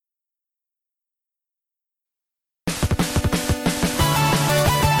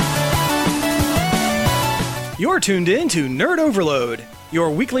You're tuned in to Nerd Overload,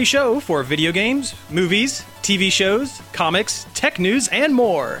 your weekly show for video games, movies, TV shows, comics, tech news, and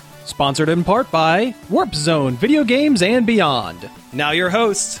more. Sponsored in part by Warp Zone Video Games and Beyond. Now your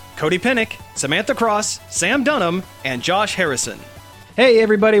hosts, Cody Pennick, Samantha Cross, Sam Dunham, and Josh Harrison. Hey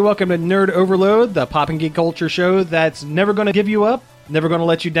everybody, welcome to Nerd Overload, the pop and geek culture show that's never going to give you up, never going to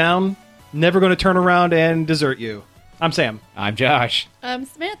let you down, never going to turn around and desert you. I'm Sam. I'm Josh. I'm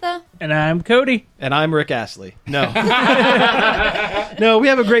Samantha. And I'm Cody. And I'm Rick Astley. No. No, we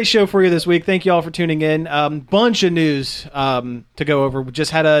have a great show for you this week. Thank you all for tuning in. Bunch of news to go over. We just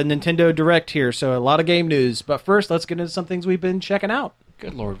had a Nintendo Direct here, so a lot of game news. But first, let's get into some things we've been checking out.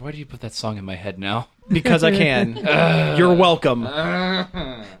 Good Lord, why do you put that song in my head now? Because I can. You're welcome.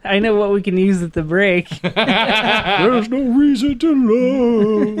 I know what we can use at the break. There's no reason to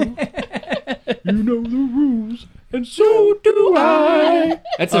love. You know the rules. And so do I.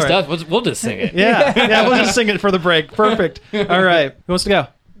 That's the stuff. We'll just sing it. Yeah, we'll just sing it for the break. Perfect. All right. Who wants to go?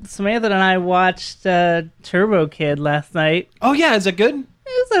 Samantha and I watched Turbo Kid last night. Oh, yeah. Is it good?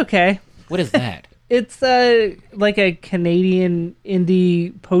 It was okay. What is that? It's like a Canadian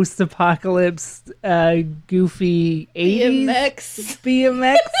indie post-apocalypse goofy 80s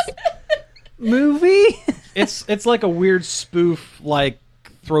BMX movie. It's like a weird spoof, like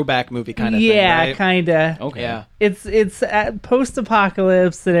throwback movie kind of thing, Yeah, right? kind of. Okay. Yeah. It's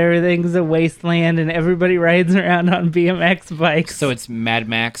post-apocalypse and everything's a wasteland and everybody rides around on BMX bikes. So it's Mad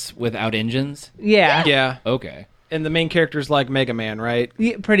Max without engines? Yeah. Yeah. Okay. And the main character's like Mega Man, right?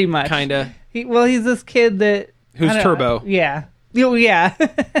 Yeah, pretty much. Kind of. He's this kid that... Who's I don't Turbo. know. Yeah. Oh, yeah.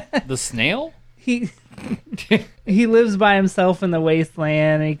 The snail? He lives by himself in the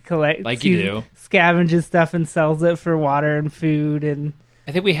wasteland and he collects... Like you do. Scavenges stuff and sells it for water and food and...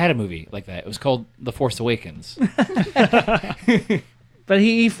 I think we had a movie like that. It was called The Force Awakens. But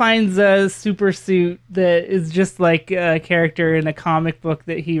he finds a super suit that is just like a character in a comic book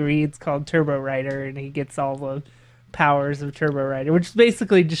that he reads called Turbo Rider, and he gets all the powers of Turbo Rider, which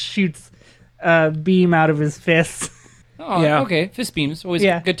basically just shoots a beam out of his fists. Oh, Yeah. okay. Fist beams. Always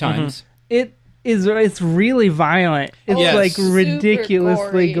Yeah. good times. It's really violent. It's Yes. like Super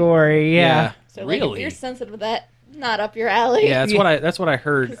ridiculously gory. Yeah. So like, Really? if you're sensitive to that, not up your alley. Yeah, that's what I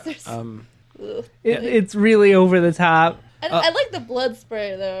heard. Ugh. It's really over the top. I like the blood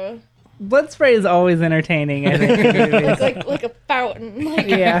spray though. Blood spray is always entertaining, I think. in movies. like a fountain. Like,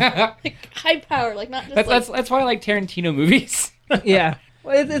 Yeah. like high power, like not just That's why I like Tarantino movies. Yeah.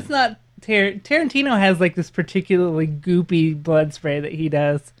 Well, it's not... Tarantino has like this particularly goopy blood spray that he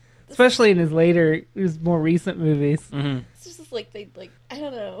does. Especially in his more recent movies. Mm-hmm. it's just like they like I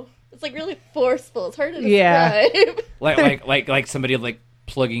don't know. It's like really forceful. It's hard to Yeah. describe. like somebody like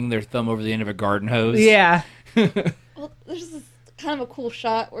plugging their thumb over the end of a garden hose. Yeah. Well, there's this kind of a cool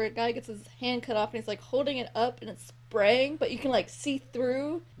shot where a guy gets his hand cut off and he's like holding it up and it's spraying, but you can like see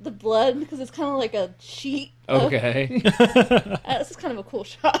through the blood because it's kind of like a sheet. Okay. This is kind of a cool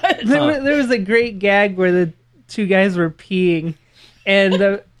shot. There was a great gag where the two guys were peeing, and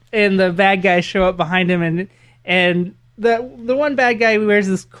the bad guys show up behind him, and the one bad guy wears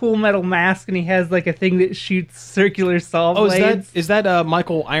this cool metal mask, and he has like a thing that shoots circular saw blades. Is that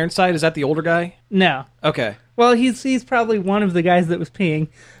Michael Ironside? Is that the older guy? No, Okay. well he's probably one of the guys that was peeing,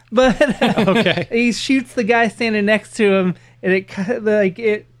 but Okay. he shoots the guy standing next to him, and it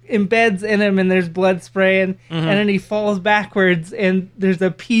embeds in him, and there's blood spraying, and then he falls backwards, and there's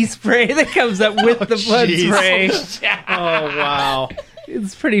a pee spray that comes up with the blood jeez. spray. Oh, wow.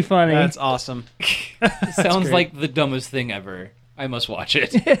 It's pretty funny. That's awesome. Sounds great. like the dumbest thing ever. I must watch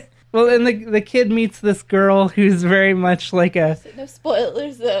it. Well, and the kid meets this girl who's very much like a... No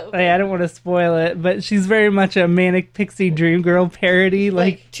spoilers though. I don't want to spoil it, but she's very much a Manic Pixie Dream Girl parody.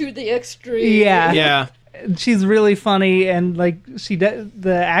 Like to the extreme. yeah. Yeah. She's really funny, and like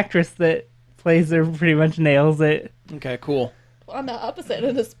the actress that plays her pretty much nails it. Okay, cool. On the opposite end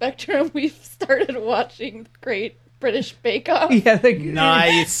of the spectrum, we've started watching the Great British Bake Off. Yeah,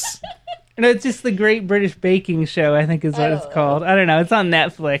 Nice. No, it's just the Great British Baking Show, I think is what it's called. I don't know. It's on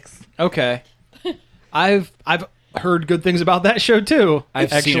Netflix. Okay. I've heard good things about that show too.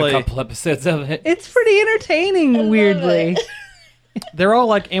 I've seen a couple episodes of it. It's pretty entertaining, love weirdly. it. They're all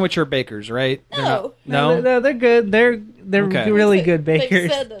like amateur bakers, right? No. No. They're good. They're Okay. really good They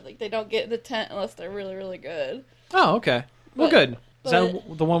bakers. said that like they don't get in the tent unless they're really, really good. Oh, okay. Well, But- good. Is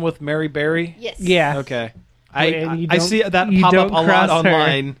that the one with Mary Berry? Yes. Yeah. Okay. And you I don't- see that you pop up don't a lot cross her.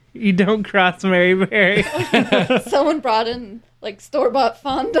 online. You don't cross Mary Berry. Someone brought in like store-bought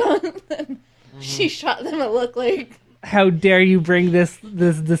fondant and she shot them a look like How dare you bring this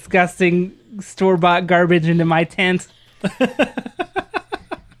disgusting store-bought garbage into my tent?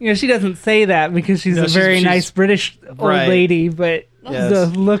 You know, she doesn't say that because she's No, a very she's- nice British old Right. lady, but Yes. the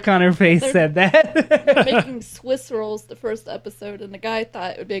look on her face They're- said that. Making Swiss rolls the first episode, and the guy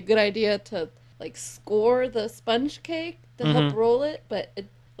thought it would be a good idea to like score the sponge cake to help roll it, but it,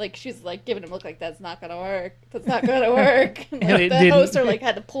 like she's like giving him a look like that's not gonna work. That's not gonna work. And, And like, it the didn't. host like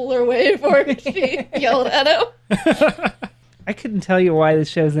had to pull her away before she yelled at him. I couldn't tell you why the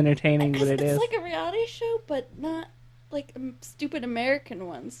show's entertaining, but It's it is. like a reality show, but not like stupid American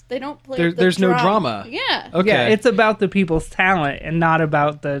ones. They don't play. There's no drama. Yeah. Okay. Yeah, it's about the people's talent and not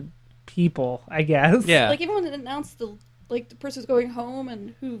about the people, I guess. Yeah. Like even when it announced the person's going home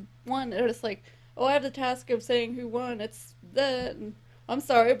and who won, they're just like, "Oh, I have the task of saying who won. It's the." And, I'm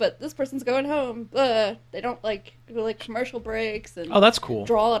sorry, but this person's going home. They don't like do like commercial breaks and Oh, that's cool.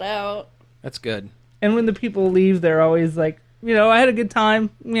 draw it out. That's good. And when the people leave, they're always like, you know, I had a good time.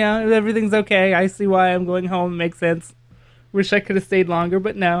 Yeah, everything's okay. I see why I'm going home. It makes sense. Wish I could have stayed longer,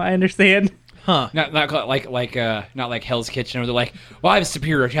 but no, I understand. Huh. Not like Hell's Kitchen, where they're like, "Well, I have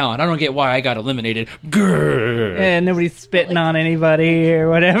superior talent. I don't get why I got eliminated." Grrr. And nobody's spitting on anybody or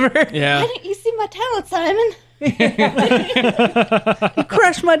whatever. Yeah. Why didn't you see my talent, Simon? You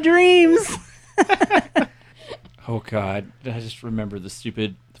crushed my dreams. Oh God, I just remember the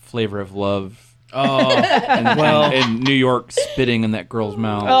stupid Flavor of Love. Oh, And, Well- and New York spitting in that girl's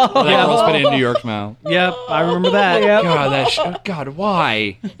mouth. Oh. That girl spitting in New York's mouth. yep. I remember that. Yep. God,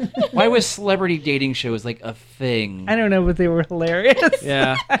 why? Why was celebrity dating shows like a thing? I don't know, but they were hilarious.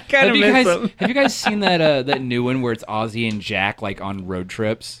 Yeah. I kind of miss them. Have you guys seen that new one where it's Ozzy and Jack like on road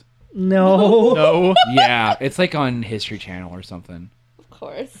trips? No. No. Yeah, it's like on History Channel or something. Of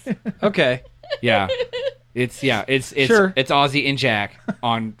course. Okay. Yeah, it's Sure. it's Ozzy and Jack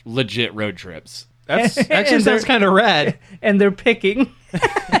on legit road trips. That's actually And sounds they're- kind of rad. And they're picking.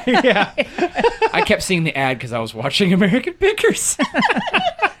 Yeah. I kept seeing the ad because I was watching American Pickers.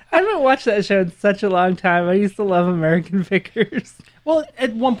 I haven't watched that show in such a long time. I used to love American Pickers. Well,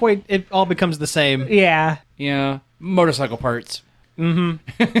 at one point, it all becomes the same. Yeah. Yeah, motorcycle parts.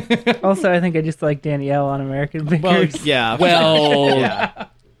 Also, I think I just like Danielle on American Pickers. Well, yeah. Well, yeah.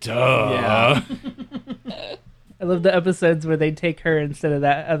 duh. Yeah. I love the episodes where they take her instead of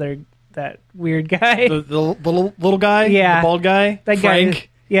that weird guy. The little guy? Yeah. The bald guy? that Frank? guy.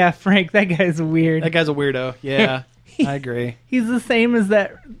 Yeah, Frank. That guy's weird. That guy's a weirdo. Yeah. I agree. He's the same as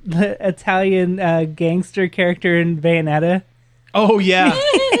the Italian gangster character in Bayonetta. Oh, yeah.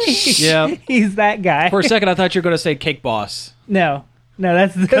 Yeah. He's that guy. For a second, I thought you were going to say Cake Boss. No,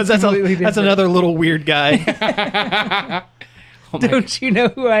 that's Because completely that's different. another little weird guy. Don't you know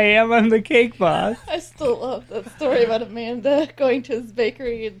who I am? I'm the cake boss. I still love that story about Amanda going to his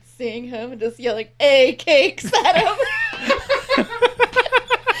bakery and seeing him and just yelling, "Hey, cakes!" at him.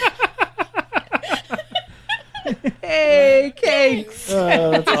 Hey, cakes.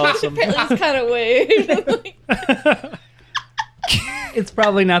 Oh, that's awesome. Apparently, he's kind of waved. Like, It's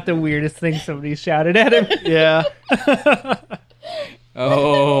probably not the weirdest thing somebody shouted at him. Yeah.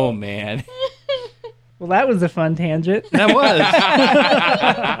 Oh man. Well, that was a fun tangent. That was.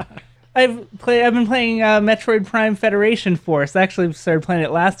 I've been playing Metroid Prime Federation Force. I actually started playing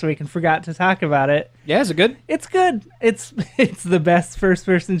it last week and forgot to talk about it. Yeah, is it good? It's good. It's the best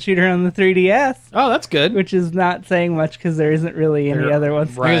first-person shooter on the 3DS, Oh, that's good. which is not saying much because there isn't really any other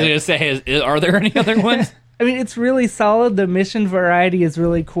ones. Right. I was gonna say, are there any other ones? I mean, it's really solid. The mission variety is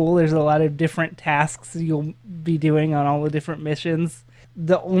really cool. There's a lot of different tasks you'll be doing on all the different missions.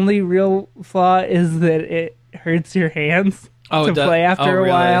 The only real flaw is that it hurts your hands to it does- play after a really?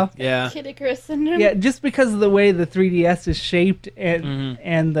 while. Yeah. Kid Icarus syndrome. Yeah, just because of the way the 3DS is shaped and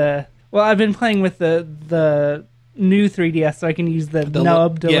the I've been playing with the new 3DS, so I can use the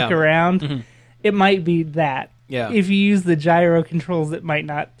nub to yeah. look around. It might be that. Yeah. If you use the gyro controls, it might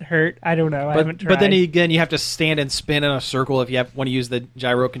not hurt. I don't know. I haven't tried. But then again, you have to stand and spin in a circle if you want to use the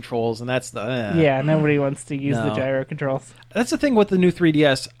gyro controls, and that's the yeah, nobody wants to use the No. gyro controls. That's the thing with the new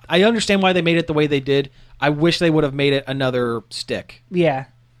 3DS. I understand why they made it the way they did. I wish they would have made it another stick. Yeah.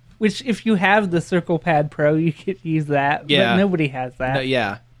 Which, if you have the Circle Pad Pro, you could use that. Yeah. But nobody has that. No,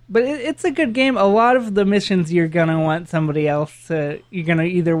 yeah. But it's a good game. A lot of the missions you're going to want somebody else to... You're going to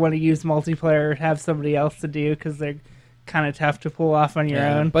either want to use multiplayer or have somebody else to do because they're kind of tough to pull off on your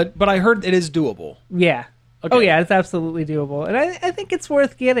Yeah. own. But I heard it is doable. Yeah. Okay. Oh, yeah, it's absolutely doable. And I think it's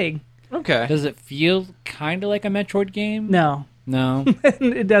worth getting. Okay. Does it feel kind of like a Metroid game? No. No.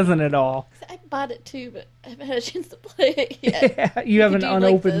 It doesn't at all. I bought it too, but I haven't had a chance to play it yet. Yeah, you have You an can do, like,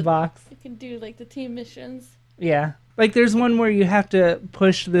 unopened the- box. You can do like the team missions. Yeah. Like there's one where you have to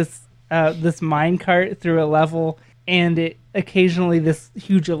push this mine cart through a level, and it occasionally this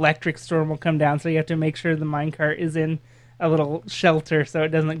huge electric storm will come down, so you have to make sure the mine cart is in little shelter so it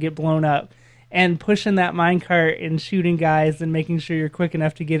doesn't get blown up. And pushing that minecart and shooting guys and making sure you're quick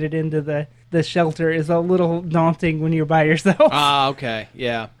enough to get it into the shelter is a little daunting when you're by yourself. Ah, okay,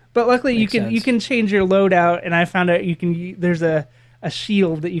 yeah. But luckily Makes you sense. can change your loadout, and I found out there's a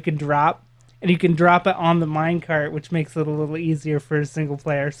shield that you can drop, and you can drop it on the minecart, which makes it a little easier for a single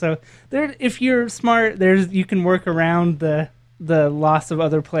player. So if you're smart, you can work around the loss of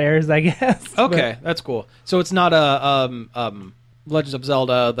other players, I guess. Okay, that's cool. So it's not a Legends of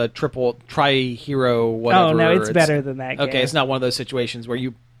Zelda, the triple tri-hero whatever. Oh no, it's better than that game. Okay, it's not one of those situations where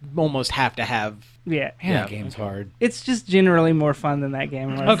you almost have to have. Yeah, Man, Yeah. that game's hard. it's just generally more fun than that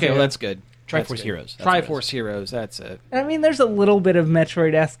game was. Okay, well, that's good. Triforce That's good. Heroes, that's what it Triforce Heroes. That's it. I mean, there's a little bit of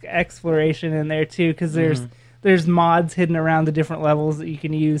Metroid-esque exploration in there too, because there's mods hidden around the different levels that you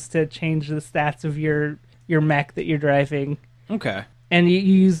can use to change the stats of your mech that you're driving. Okay. And you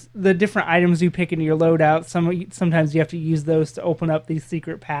use the different items you pick into your loadout. Sometimes you have to use those to open up these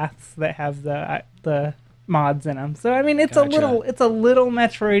secret paths that have the mods in them. So I mean, it's Gotcha. a little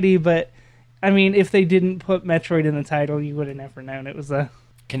Metroid-y, but I mean, if they didn't put Metroid in the title, you would have never known it was a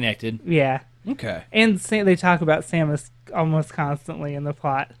Connected. yeah. Okay. And they talk about Samus almost constantly in the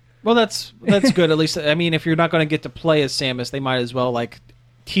plot. Well, that's good. At least, I mean, if you're not going to get to play as Samus, they might as well like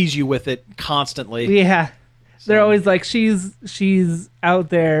tease you with it constantly. Yeah. They're always like, she's out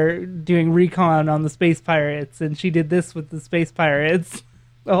there doing recon on the space pirates, and she did this with the space pirates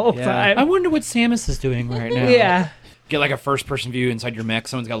the whole Yeah. I time. wonder what Samus is doing right now. Yeah. Get like a first-person view inside your mech.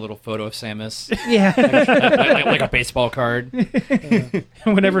 Someone's got a little photo of Samus, Yeah. like a baseball card.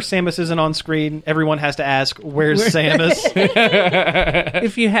 Whenever Samus isn't on screen, everyone has to ask, "Where's Samus?"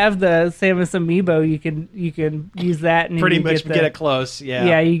 If you have the Samus amiibo, you can use that and Pretty you much get get it close. Yeah.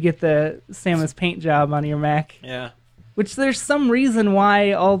 Yeah, you get the Samus paint job on your mech. Yeah. Which there's some reason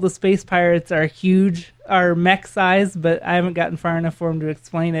why all the space pirates are mech size, but I haven't gotten far enough for them to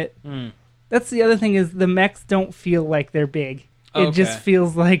explain it. That's the other thing is the mechs don't feel like they're big. It just Okay.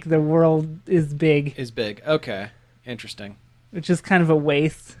 feels like the world is big, Is big. Okay. Interesting. which is kind of a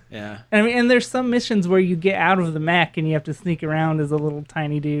waste. Yeah. I mean, and there's some missions where you get out of the mech and you have to sneak around as a little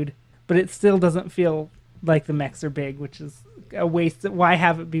tiny dude, but it still doesn't feel like the mechs are big, which is a waste. Why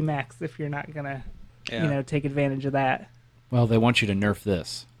have it be mechs if you're not gonna, Yeah. take advantage of that? Well, they want you to nerf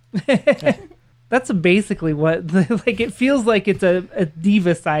this. That's basically what like. It feels like it's a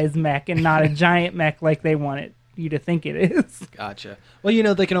diva-sized mech and not a giant mech like they want you to think it is. Gotcha.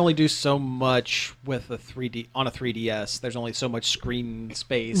 Well, they can only do so much with a 3D on a 3DS. There's only so much screen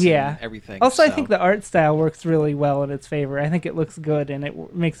space. Yeah. And everything. Also, I so- think the art style works really well in its favor. I think it looks good and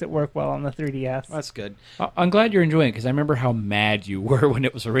it makes it work well on the 3DS. that's good. I'm glad you're enjoying it because I remember how mad you were when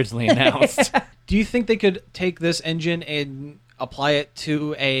it was originally announced. Do you think they could take this engine and apply it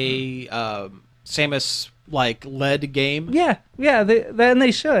to a Samus like led game? Yeah, then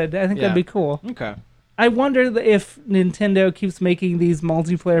they should. I think Yeah. that'd be cool. Okay. I wonder if Nintendo keeps making these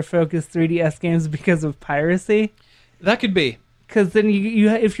multiplayer-focused 3DS games because of piracy. That could be. Because then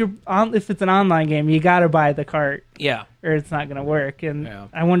if it's an online game, you gotta buy the cart, Yeah. or it's not gonna work. And Yeah.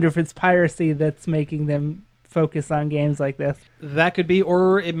 I wonder if it's piracy that's making them focus on games like this. That could be,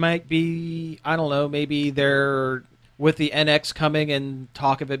 or it might be, I don't know, maybe they're, with the NX coming and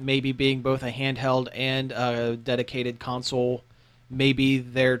talk of it maybe being both a handheld and a dedicated console, maybe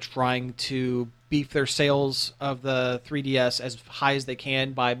they're trying to beef their sales of the 3DS as high as they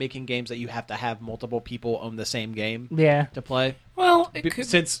can by making games that you have to have multiple people own the same game Yeah. to play. well,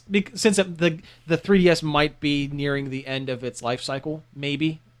 Since the 3DS might be nearing the end of its life cycle,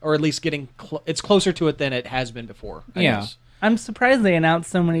 maybe, or at least getting it's closer to it than it has been before. I Yeah. guess. I'm surprised they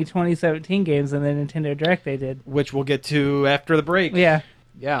announced so many 2017 games in the Nintendo Direct they did. Which we'll get to after the break. Yeah.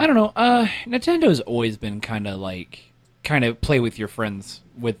 Yeah. I don't know. Nintendo's always been kind of play with your friends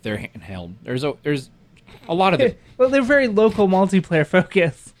with their handheld. There's a lot of it. Well, they're very local multiplayer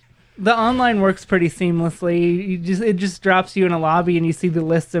focused. The online works pretty seamlessly. It just drops you in a lobby and you see the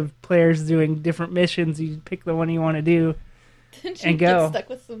list of players doing different missions. You pick the one you want to do. Didn't you And go. get stuck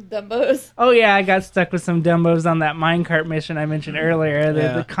with some Dumbos? Oh yeah, I got stuck with some Dumbos on that minecart mission I mentioned earlier.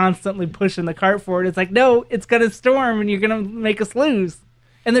 They're Yeah. constantly pushing the cart forward. It's like, no, it's gonna storm and you're gonna make us lose.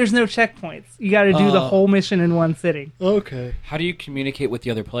 And there's no checkpoints. You got to do the whole mission in one sitting. Okay. How do you communicate with the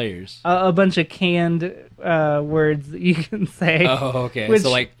other players? A bunch of canned words that you can say. Oh, okay. Which-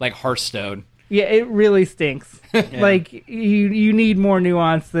 So like Hearthstone. Yeah, it really stinks. Like you need more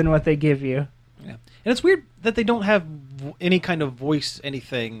nuance than what they give you. Yeah. And it's weird that they don't have any kind of voice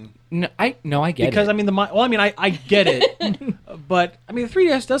anything. No, I get Because, it. I mean, I get it. But, I mean, the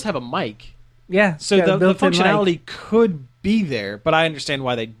 3DS does have a mic. Yeah. So got a the built-in functionality mic. could be there, but I understand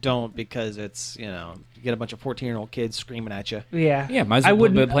why they don't, because it's, you get a bunch of 14-year-old kids screaming at you. Yeah. Yeah, might as well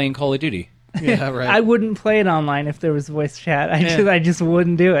be playing Call of Duty. Yeah, right. I wouldn't play it online if there was voice chat. I just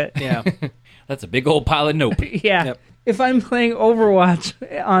wouldn't do it. Yeah. That's a big old pile of nope. Yeah. Yep. If I'm playing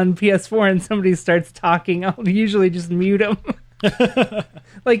Overwatch on PS4 and somebody starts talking, I'll usually just mute them.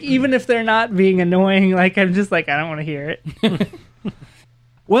 Like, even if they're not being annoying, like, I'm just like, I don't want to hear it.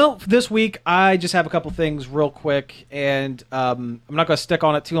 Well, this week, I just have a couple things real quick, and I'm not going to stick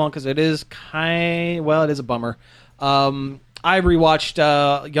on it too long because it is it is a bummer. I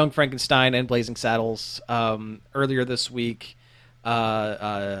rewatched Young Frankenstein and Blazing Saddles earlier this week.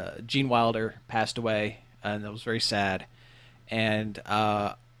 Gene Wilder passed away, and that was very sad. And,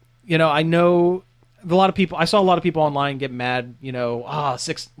 I know a lot of people, I saw a lot of people online get mad,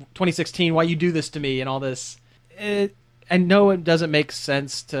 2016, why you do this to me and all this. I know it doesn't make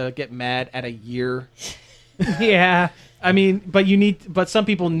sense to get mad at a year. Yeah. I mean, but some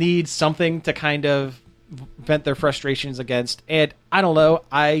people need something to kind of vent their frustrations against. And I don't know.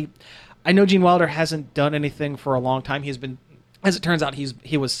 I know Gene Wilder hasn't done anything for a long time. He's been, as it turns out,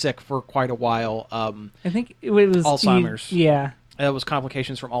 he was sick for quite a while. I think it was Alzheimer's. Yeah. It was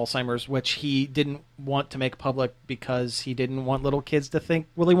complications from Alzheimer's, which he didn't want to make public because he didn't want little kids to think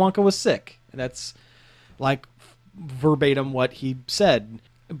Willy Wonka was sick. And that's like verbatim what he said.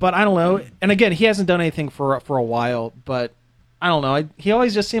 But I don't know. And again, he hasn't done anything for a while, but I don't know. He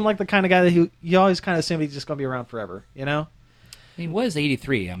always just seemed like the kind of guy that he always kind of assumed he's just going to be around forever, He was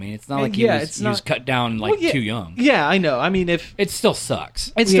 83. I mean, it's not like he he was cut down too young. Yeah, I know. I mean, It still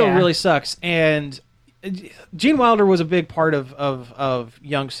sucks. It still really sucks. And Gene Wilder was a big part of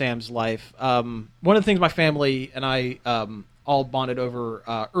young Sam's life. One of the things my family and I all bonded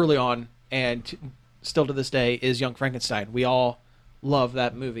over early on, and still to this day, is Young Frankenstein. We all love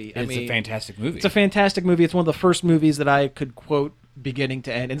that movie. It's a fantastic movie. It's a fantastic movie. It's one of the first movies that I could quote beginning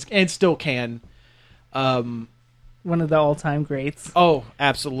to end, and still can. One of the all-time greats. Oh,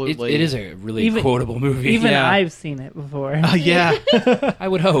 absolutely. It is a really quotable movie. Even Yeah. I've seen it before. Yeah. I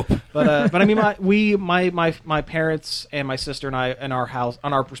would hope. But I mean, my parents and my sister and I in our house,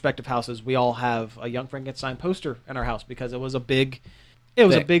 on our respective houses, we all have a Young Frankenstein poster in our house because it was a big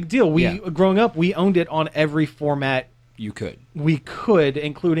deal. Growing up, we owned it on every format You could. we could,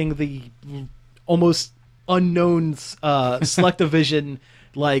 including the almost unknown Selectavision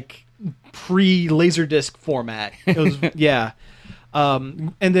like pre-Laserdisc format. It was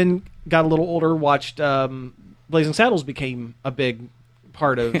and then got a little older, watched Blazing Saddles became a big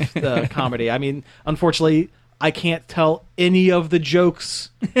part of the comedy. I mean, unfortunately, I can't tell any of the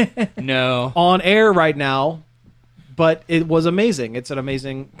jokes No. on air right now, but it was amazing. It's an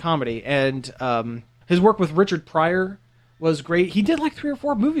amazing comedy. And his work with Richard Pryor was great. He did like 3 or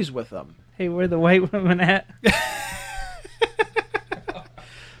 4 movies with them. Hey, where the white women at?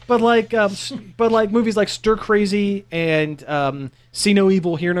 But like movies like Stir Crazy and See No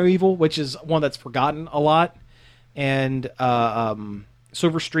Evil, Hear No Evil, which is one that's forgotten a lot, and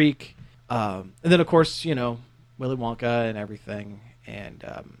Silver Streak, and then of course Willy Wonka and everything. And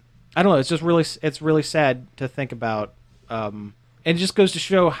I don't know. It's just really sad to think about, and it just goes to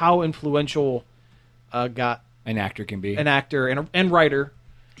show how influential an actor can be. An actor and writer,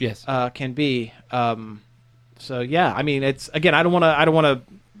 yes, can be. So yeah, I mean, it's again. I don't want to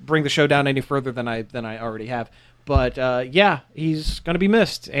bring the show down any further than I already have. But yeah, he's going to be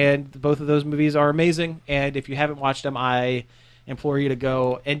missed, and both of those movies are amazing. And if you haven't watched them, I implore you to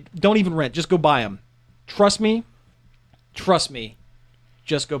go, and don't even rent, just go buy them. Trust me,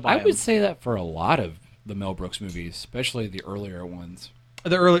 just go buy them. I would say that for a lot of the Mel Brooks movies, especially the earlier ones.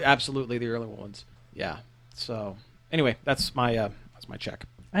 Absolutely the early ones. Yeah. So anyway, that's my check.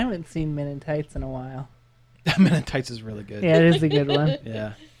 I haven't seen Men in Tights in a while. Men in Tights is really good. Yeah, it is a good one.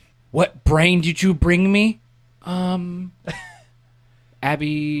 Yeah. What brain did you bring me?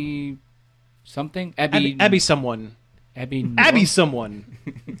 Abby something? Abby someone. Abby someone.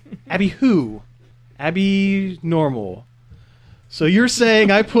 Abby who? Abby normal. So you're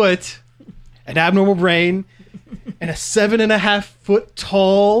saying I put an abnormal brain and a 7.5 foot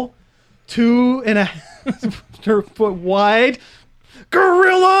tall, 2.5 foot wide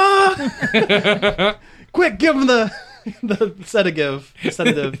gorilla? Quick, give him the sedative.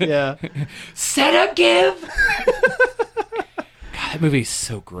 Yeah. Sedative. God, that movie's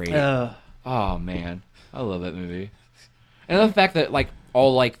so great. Oh man, I love that movie. And the fact that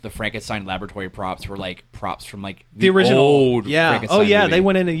all the Frankenstein laboratory props were props from the original old Frankenstein movie. They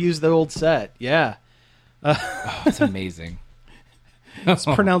went in and used the old set. Yeah. It's amazing. It's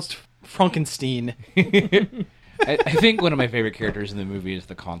pronounced Frankenstein. I think one of my favorite characters in the movie is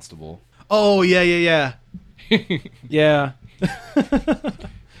the constable. Oh yeah. Yeah.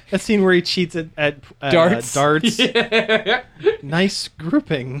 That scene where he cheats at Darts. darts. Yeah. Nice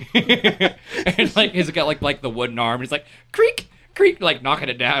grouping. And like he's got like the wooden arm. And he's like creak, creak, like knocking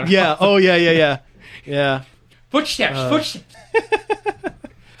it down. Yeah. Oh yeah. Yeah. Footsteps, footsteps.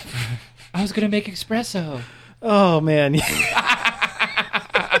 I was gonna make espresso. Oh man.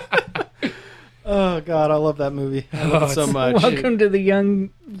 Oh god, I love that movie. I love it so much. Welcome to the Young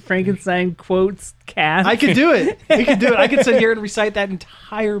Frankenstein quotes cast. I could do it. We could do it. I could sit here and recite that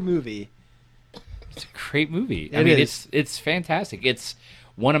entire movie. It's a great movie. I It mean, is. it's fantastic. It's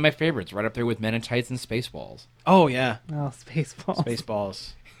one of my favorites, right up there with Men in Tights and Spaceballs. Oh yeah. Oh,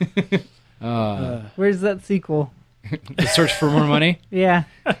 Spaceballs. Spaceballs. Where's that sequel? The Search for More Money. Yeah.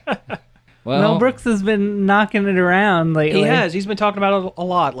 Well, Mel Brooks has been knocking it around lately. He has. He's been talking about it a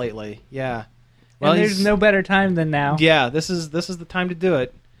lot lately. Yeah. Well, there's he's- no better time than now. Yeah, this is the time to do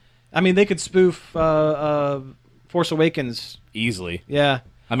it. I mean, they could spoof Force Awakens. easily. Yeah.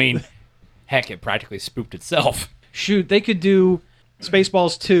 I mean, heck, it practically spooked itself. Shoot, they could do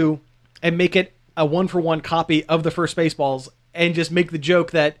Spaceballs 2 and make it a one-for-one copy of the first Spaceballs and just make the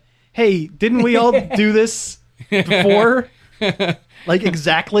joke that, hey, didn't we all do this before? Like,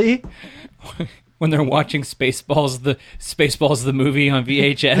 exactly. When they're watching Spaceballs the movie on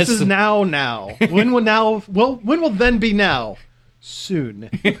VHS. This is now. When will then be now? Soon.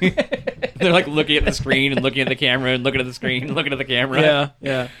 They're like looking at the screen and looking at the camera and looking at the screen and looking at the camera.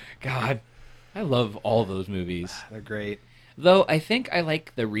 Yeah. God, I love all those movies. They're great. Though I think I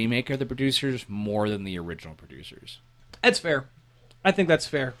like the remake of the producers more than the original producers. That's fair. I think that's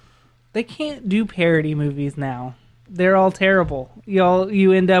fair. They can't do parody movies now. They're all terrible.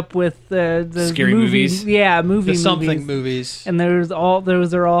 You end up with the Scary movies? Yeah, movie The something movies. movies. And those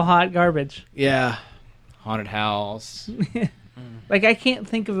are all hot garbage. Yeah. Haunted House. Like, I can't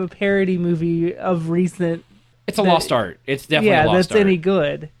think of a parody movie of recent. It's a lost art. It's definitely a lost that's art. any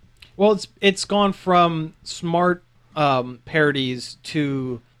good. Well, it's gone from smart parodies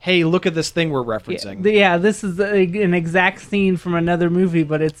to, hey, look at this thing we're referencing. Yeah, this is an exact scene from another movie,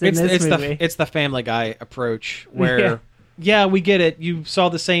 but it's in this movie. It's the Family Guy approach where, yeah, we get it. You saw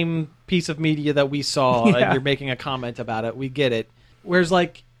the same piece of media that we saw, Yeah. and you're making a comment about it. We get it. Whereas,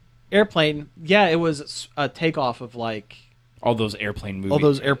 like, Airplane, yeah, it was a takeoff of, like, All those airplane movies. all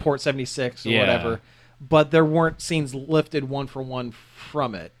those Airport 76 or Yeah. whatever. But there weren't scenes lifted one for one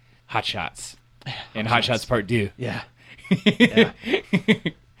from it. Hot Shots. And Hot Shots Part 2. Yeah.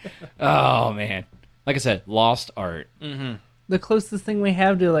 Oh, man. Like I said, lost art. The closest thing we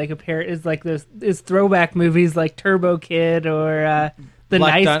have to like a pair is like those is throwback movies like Turbo Kid or The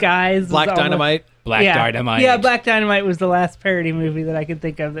Nice Guys. Black was almost- Dynamite. Black Dynamite. Yeah, Black Dynamite was the last parody movie that I could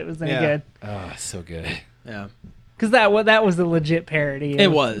think of that was any Yeah. good. Oh, so good. Yeah. Because that was a legit parody. It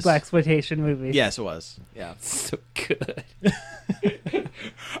of was. blaxploitation movies. Yes, it was. Yeah. So good.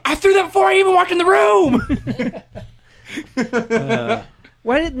 I threw that before I even walked in the room.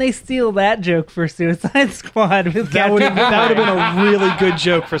 Why didn't they steal that joke for Suicide Squad with That would Captain have been a really good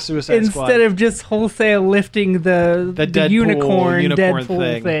joke for Suicide Squad. instead of just wholesale lifting the Deadpool unicorn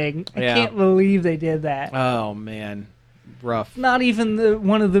thing. thing? I Yeah. can't believe they did that. Oh man, rough. Not even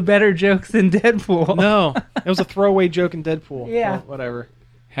one of the better jokes in Deadpool. No, it was a throwaway joke in Deadpool. Yeah. Well, whatever.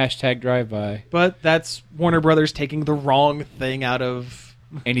 Hashtag drive-by. But that's Warner Brothers taking the wrong thing out of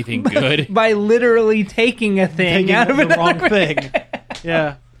Anything good? By literally taking a thing taking out of the another wrong thing.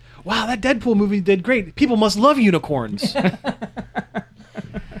 Yeah. Wow, that Deadpool movie did great. People must love unicorns.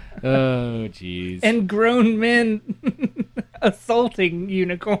 Oh, jeez. and grown men assaulting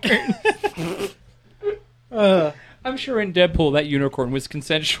unicorns. I'm sure in Deadpool that unicorn was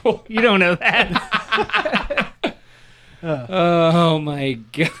consensual. You don't know that. Oh, my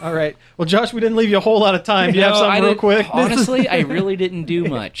God. All right. Well, Josh, we didn't leave you a whole lot of time. Do you have No, I something real didn't- quick? Honestly, I really didn't do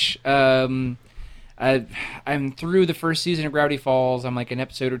much. I'm through the first season of Gravity Falls. I'm like an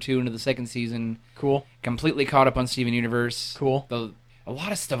episode or two into the second season. Cool. Completely caught up on Steven Universe. Cool. A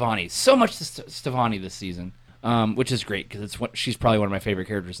lot of Stevani. So much Stevani this season, which is great because she's probably one of my favorite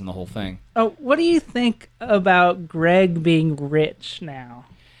characters in the whole thing. Oh, what do you think about Greg being rich now?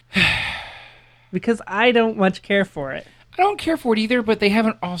 Because I don't much care for it. I don't care for it either, but they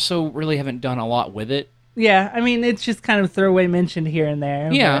haven't done a lot with it. Yeah, I mean, it's just kind of throwaway mentioned here and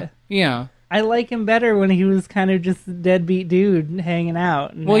there. Yeah, but yeah. I like him better when he was kind of just a deadbeat dude hanging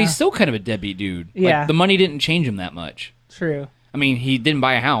out. Well, he's still kind of a deadbeat dude. Yeah. Like, the money didn't change him that much. True. I mean, he didn't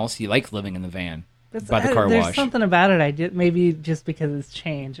buy a house. He likes living in the van by the car There's wash. something about it. I did maybe just because it's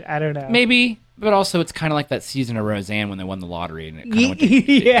change. I don't know. Maybe, but also it's kind of like that season of Roseanne when they won the lottery and it kind of went to,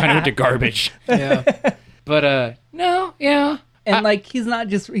 Yeah. kind of went to garbage. Yeah. But no, yeah, And like he's not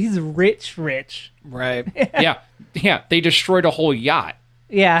just he's rich. Right. Yeah. They destroyed a whole yacht.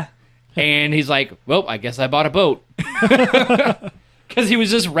 Yeah. And he's like, well, I guess I bought a boat. Because he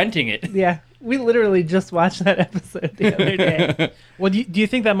was just renting it. Yeah. We literally just watched that episode the other day. Well, do you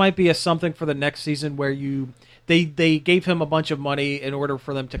think that might be a something for the next season where they gave him a bunch of money in order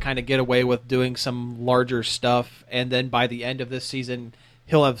for them to kind of get away with doing some larger stuff, and then by the end of this season,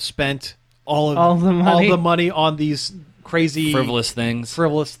 he'll have spent all the money on these crazy Frivolous things.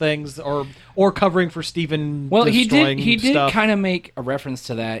 or covering for Steven. Well, he did stuff. kind of make a reference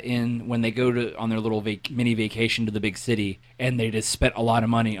to that in when they go on their little mini vacation to the big city, and they just spent a lot of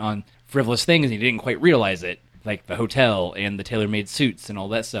money on frivolous things, and he didn't quite realize it, like the hotel and the tailor-made suits and all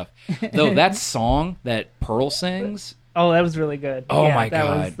that stuff. Though that song that Pearl sings, Oh, that was really good. oh Yeah, my that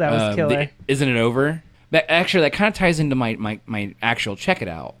god, that was killer. Isn't It Over? That kind of ties into my actual check it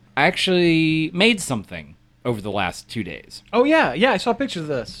out. I actually made something over the last 2 days. Oh yeah, I saw pictures of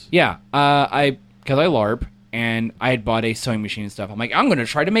this. Yeah, because I LARP and I had bought a sewing machine and stuff. I'm like, I'm going to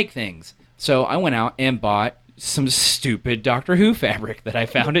try to make things. So I went out and bought some stupid Doctor Who fabric that I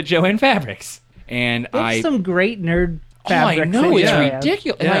found at Joann Fabrics, and There's some great nerd I fabrics. know, that it's you have.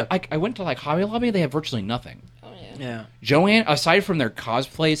 ridiculous. Yeah. And I went to like Hobby Lobby, they have virtually nothing. Oh yeah. Yeah. Joann, aside from their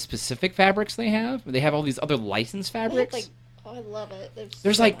cosplay specific fabrics they have all these other licensed They have, fabrics. like, oh, I love it.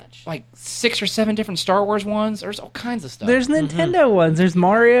 There's so like much. 6 or 7 different Star Wars ones. There's all kinds of stuff. There's Nintendo ones. There's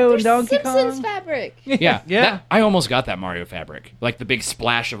Mario There's and Donkey Simpsons Kong. fabric. Yeah, Yeah. I almost got that Mario fabric, like the big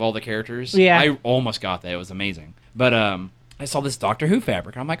splash of all the characters. Yeah. I almost got that. It was amazing. But I saw this Doctor Who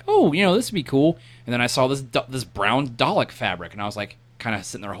fabric, and I'm like, oh, this would be cool. And then I saw this brown Dalek fabric, and I was like, kind of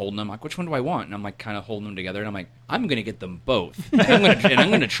sitting there holding them, like, which one do I want? And I'm like, kind of holding them together, and I'm like, I'm gonna get them both, and I'm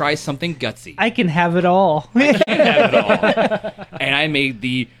gonna try something gutsy. I can have it all. Have it all. And I made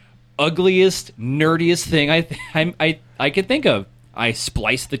the ugliest, nerdiest thing I could think of. I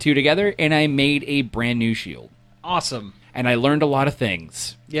spliced the two together, and I made a brand new shield. Awesome. And I learned a lot of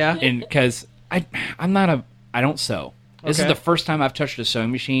things. Yeah. And because I don't sew. This is Okay. the first time I've touched a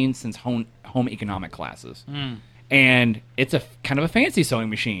sewing machine since home economic classes. And it's a kind of a fancy sewing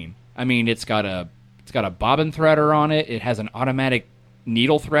machine. I mean, it's got a bobbin threader on it. It has an automatic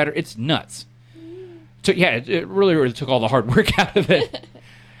needle threader. It's nuts. So yeah, it really took all the hard work out of it.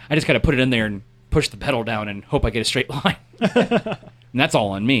 I just got to put it in there and push the pedal down and hope I get a straight line. And that's all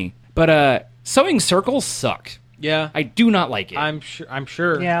on me. But sewing circles suck. Yeah. I do not like it. I'm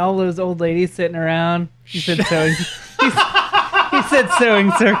sure. Yeah, all those old ladies sitting around. He said sewing. He said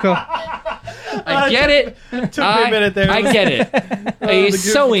sewing circle. I get it. Took me a minute there. I get it. A the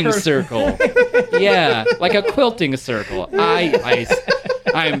sewing curse. circle. Yeah, like a quilting circle.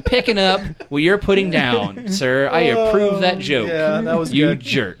 I'm picking up what you're putting down, sir. I approve that joke. Yeah, that was You good.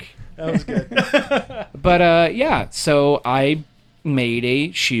 jerk. That was good. But yeah, so I made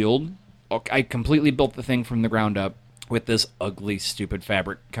a shield. I completely built the thing from the ground up with this ugly, stupid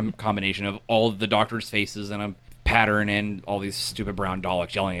fabric combination of all of the doctor's faces and a pattern and all these stupid brown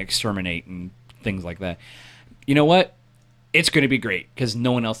Daleks yelling "exterminate" and things like that. You know what? It's going to be great because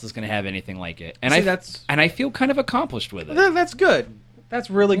no one else is going to have anything like it, and See, I feel kind of accomplished with it. That's good. That's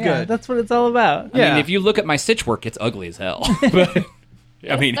really Yeah, good. that's what it's all about. I Yeah. mean, if you look at my stitch work, it's ugly as hell. But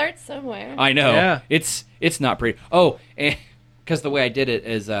I mean, Start somewhere. I know. Yeah. It's not pretty. Oh, because the way I did it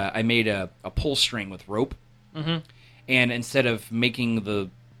is I made a pull string with rope. Mm-hmm. And instead of making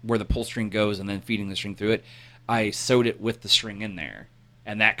where the pull string goes and then feeding the string through it, I sewed it with the string in there.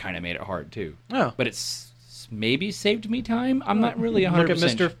 And that kind of made it hard, too. Oh. But it's maybe saved me time. I'm not really 100%. Look at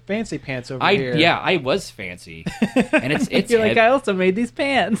Mr. Fancy Pants over here. Yeah, I was fancy. And it's You're like, I also made these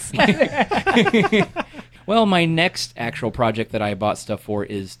pants. Well, my next actual project that I bought stuff for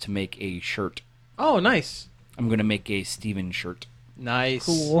is to make a shirt. Oh, nice. I'm going to make a Steven shirt Nice.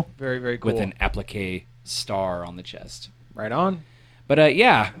 Cool. Very, very cool. with an applique star on the chest. Right on. But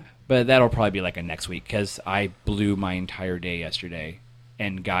yeah, but that'll probably be like a next week because I blew my entire day yesterday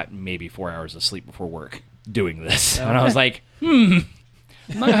and got maybe 4 hours of sleep before work doing this. And I was like,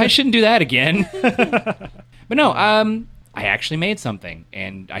 I shouldn't do that again. But no, I actually made something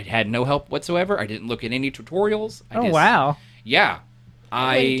and I had no help whatsoever. I didn't look at any tutorials. Oh, wow. Yeah.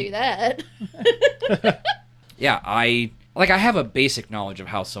 I wouldn't do that. Yeah, I have a basic knowledge of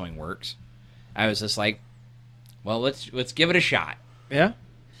how sewing works. I was just like, well, let's give it a shot. Yeah.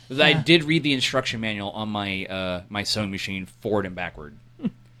 'Cause I did read the instruction manual on my my sewing machine forward and backward,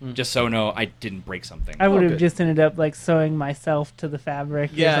 just so no, I didn't break something. I would have good. just ended up like sewing myself to the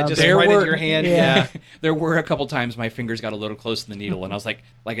fabric. or Yeah, something. just There right were- into your hand. Yeah. Yeah. There were a couple times my fingers got a little close to the needle, and I was like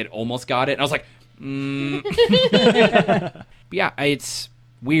it almost got it, and I was like, But yeah, it's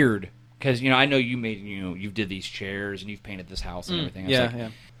weird because I know you made you did these chairs and you've painted this house and everything. I was Yeah, like, yeah.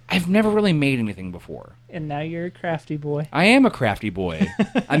 I've never really made anything before. And now you're a crafty boy. I am a crafty boy.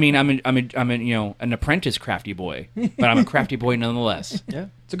 I mean, I'm an apprentice crafty boy, but I'm a crafty boy nonetheless. Yeah,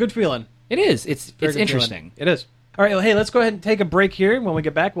 it's a good feeling. It is. It's Very good interesting. feeling. It is. All right, well, hey, let's go ahead and take a break here. When we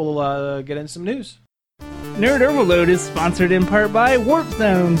get back, we'll get into some news. Nerd Overload is sponsored in part by Warp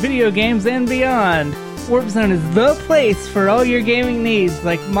Zone, video games and beyond. Warp Zone is the place for all your gaming needs,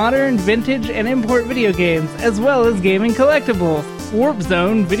 like modern, vintage, and import video games, as well as gaming collectibles. Warp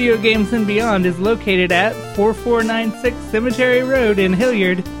Zone, video games and beyond, is located at 4496 Cemetery Road in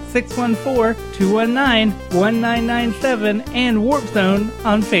Hilliard, 614-219-1997, and Warp Zone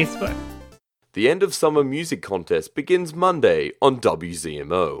on Facebook. The End of Summer Music Contest begins Monday on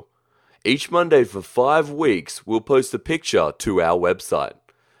WZMO. Each Monday for 5 weeks, we'll post a picture to our website.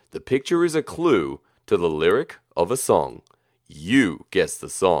 The picture is a clue to the lyric of a song. You guess the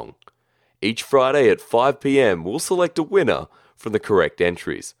song. Each Friday at 5 p.m, we'll select a winner from the correct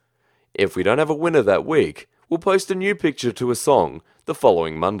entries. If we don't have a winner that week, we'll post a new picture to a song the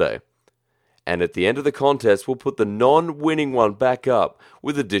following Monday. And at the end of the contest, we'll put the non-winning one back up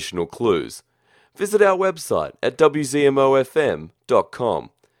with additional clues. Visit our website at wzmofm.com.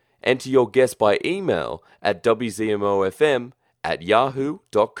 Enter your guess by email at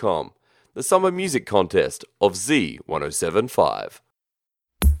wzmofm@yahoo.com. The Summer Music Contest of Z1075.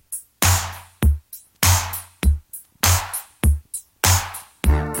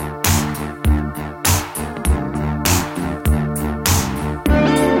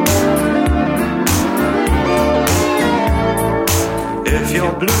 If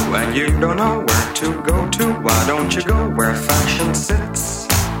you're blue and you don't know where to go to, why don't you go where fashion sits?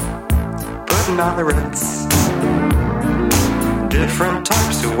 Putting on the Ritz. Different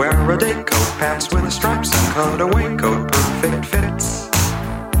types who wear a day coat, pants with stripes and cutaway coat, perfect fits.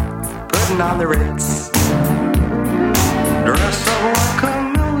 Putting on the Ritz. Dress up like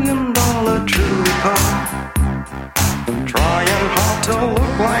 $1 million trooper, trying hard to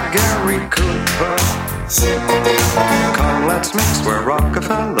look like Gary Cooper. Come, let's mix where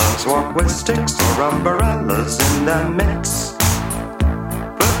Rockefellers walk with sticks or umbrellas in their midst.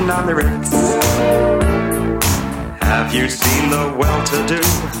 Putting on the Ritz. Have you seen the well-to-do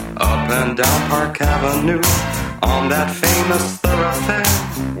up and down Park Avenue on that famous thoroughfare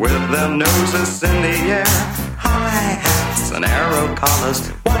with their noses in the air? High hats and arrow collars,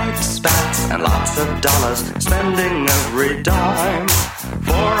 white spats and lots of dollars, spending every dime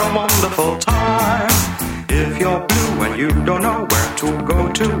for a wonderful time. If you're blue and you don't know where to go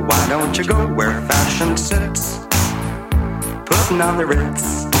to, why don't you go where fashion sits? Putting on the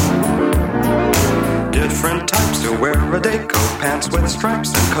Ritz. Different types who wear a day coat, pants with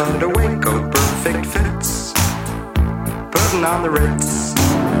stripes and cutaway coat, perfect fits. Putting on the Ritz.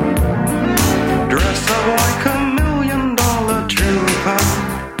 Dress up like $1 million trooper,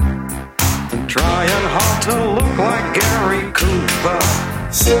 trying hard to look like Gary Cooper.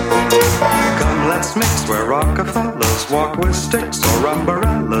 Come, let's mix where Rockefellers walk with sticks or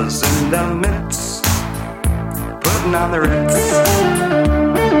umbrellas in their midst. Putting on the Ritz.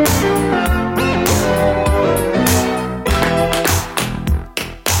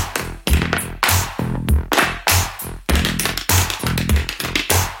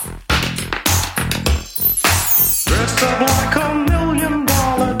 Dressed up like $1 million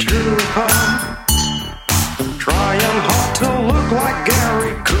trooper, trying hard to look like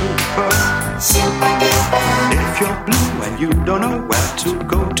Gary Cooper. If you're blue and you don't know where to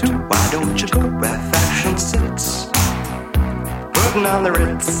go to, why don't you go where fashion sits? Putting on the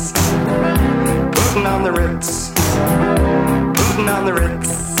Ritz. Putting on the Ritz. Putting on the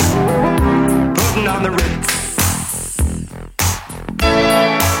Ritz. Putting on the Ritz.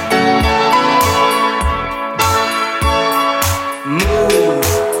 Move.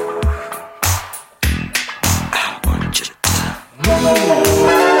 I want you to move.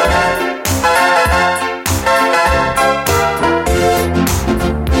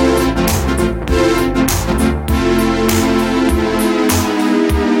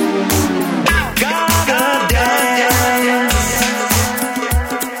 Gotta dance.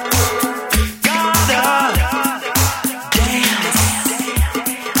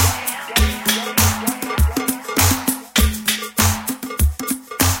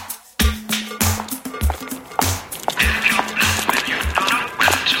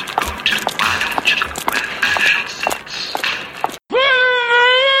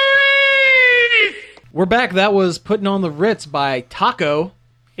 We're back. That was Putting on the Ritz by Taco.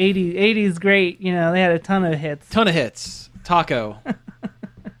 80s great. You know, they had a ton of hits. Ton of hits. Taco.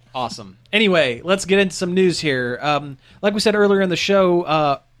 Awesome. Anyway, let's get into some news here. Like we said earlier in the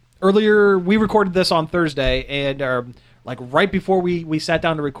show, earlier we recorded this on Thursday, and like right before we sat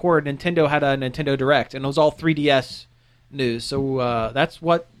down to record, Nintendo had a Nintendo Direct, and it was all 3DS news. So that's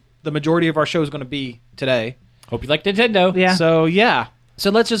what the majority of our show is going to be today. Hope you like Nintendo. Yeah. So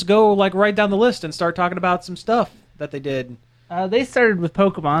let's just go like right down the list and start talking about some stuff that they did. They started with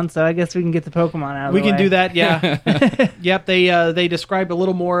Pokemon, so I guess we can get the Pokemon out of We the way. can do that, yeah. Yep, they described a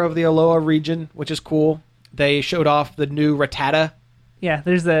little more of the Alola region, which is cool. They showed off the new Rattata, Yeah,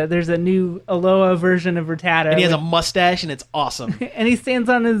 there's a new Alola version of Rattata. and he has a mustache, and it's awesome. and he stands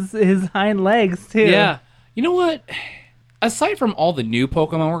on his hind legs, too. Yeah. You know what? Aside from all the new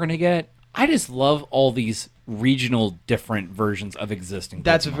Pokemon we're going to get, I just love all these regional different versions of existing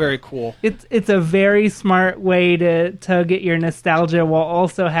That's Pokemon. very cool. It's a very smart way to tug at your nostalgia while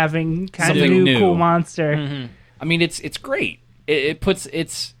also having kind of Something new new. cool monster. I mean, it's great. It puts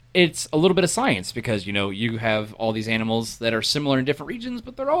it's a little bit of science because you have all these animals that are similar in different regions,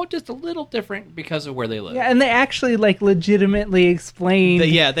 but they're all just a little different because of where they live. Yeah, and they actually like legitimately explain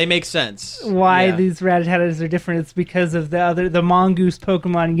They make sense. why Yeah. these Rattatas are different. It's because of the mongoose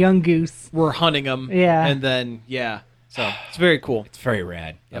Pokemon Yungoos. We're hunting them. Yeah. And then, so it's very cool. It's very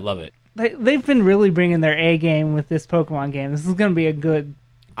rad. I love it. They've been really bringing their A game with this Pokemon game. This is going to be a good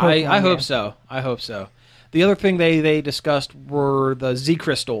Pokemon I hope game. so. I hope so. The other thing they discussed were the Z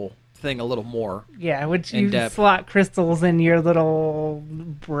Crystal thing a little more. Yeah, which In you depth. slot crystals in your little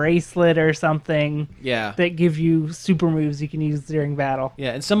bracelet or something Yeah. that give you super moves you can use during battle.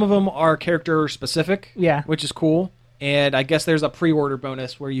 Yeah, and some of them are character specific. Yeah. Which is cool. And I guess there's a pre-order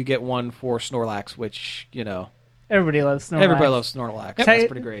bonus where you get one for Snorlax, which, Everybody loves Snorlax. everybody loves Snorlax. Te- That's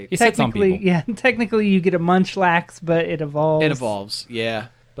pretty great. He sits on Technically, people. yeah, technically you get a Munchlax, but it evolves. It evolves, yeah.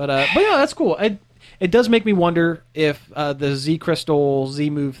 But yeah, that's cool. It does make me wonder if the Z Crystal Z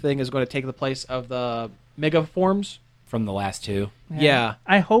move thing is going to take the place of the Mega forms. From the last two. Yeah.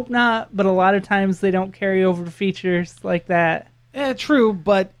 I hope not, but a lot of times they don't carry over features like that. True,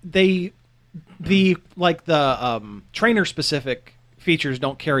 but the trainer specific features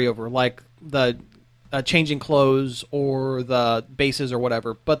don't carry over, like the changing clothes or the bases or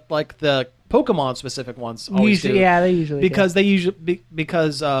whatever. But like the Pokemon specific ones always Usually, do. yeah, they usually because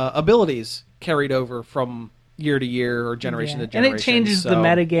because abilities carried over from year to year or generation to and generation. it changes the so-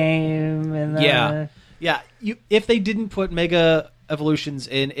 metagame and the, Yeah. If they didn't put Mega Evolutions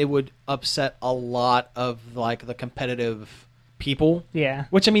in, it would upset a lot of like the competitive people. yeah.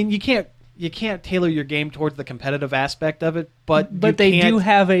 Which I mean, you can't tailor your game towards the competitive aspect of it, but you they do can't-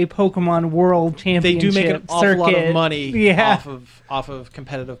 have a Pokemon World they Championship do make an awful lot circuit. of money Yeah. off of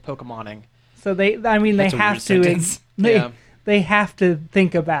competitive Pokemoning. So they That's a have weird to. sentence. They have to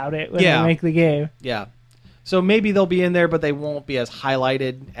think about it when Yeah. they make the game. Yeah. So maybe they'll be in there, but they won't be as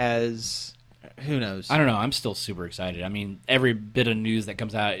highlighted as who knows. I don't know. I'm still super excited. I mean, every bit of news that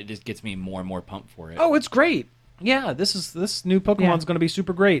comes out, it just gets me more and more pumped for it. Oh, it's great. Yeah, this new Pokemon's Yeah. going to be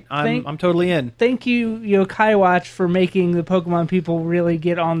super great. Thank- I'm totally in. Thank you, Yokai Watch, for making the Pokemon people really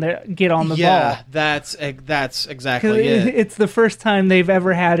get on the Yeah, ball. that's 'Cause exactly it. it's the first time they've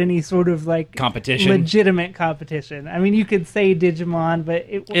ever had any sort of like Competition. legitimate competition. I mean, you could say Digimon, but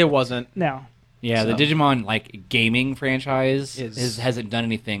It wasn't. no. Yeah, the So- Digimon gaming franchise Is- hasn't done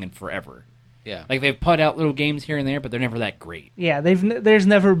anything in forever. Yeah. Like they've put out little games here and there, but they're never that great. Yeah, there's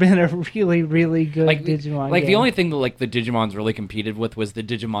never been a really, really good Digimon Like game. the only thing that the Digimons really competed with was the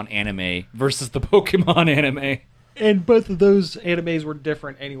Digimon anime versus the Pokemon anime. And both of those animes were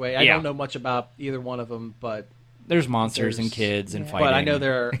different anyway. I Yeah. don't know much about either one of them, but There's monsters and There's- kids and fighting. but I know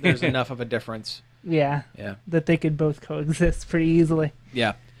there's enough of a difference. Yeah, Yeah. that they could both coexist pretty easily.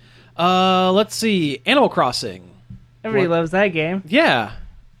 Yeah. Let's see. Animal Crossing. Everybody What? loves that game. Yeah.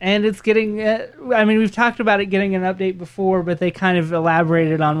 And it's getting, I mean, we've talked about it getting an update before, but they kind of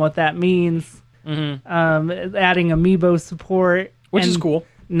elaborated on what that means. Adding amiibo support. Which is and cool.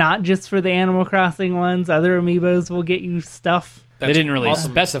 Not just for the Animal Crossing ones. Other amiibos will get you stuff. They didn't really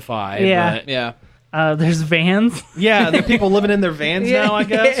awesome. specify. Yeah. But Yeah. There's vans. Yeah, there are people living in their vans now, I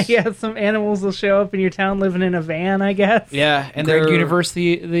guess. Yeah, some animals will show up in your town living in a van, I guess. Yeah, and Greg they're- Universe,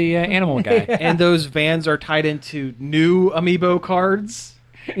 the animal guy. and those vans are tied into new amiibo cards,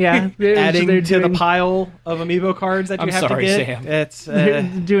 Yeah. adding they're to the doing- pile of amiibo cards that you I'm have sorry, to get. Sam. It's They're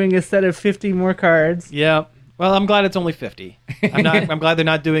doing a set of 50 more cards. yeah. Well, I'm glad it's only 50. I'm glad they're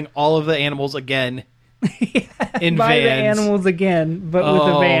not doing all of the animals again in Buy vans. the animals again, but oh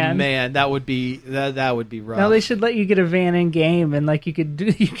with a van. man, that would be rough. Now they should let you get a van in game, and like you could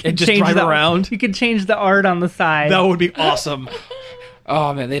And just change drive the, around? You could change the art on the side. That would be awesome.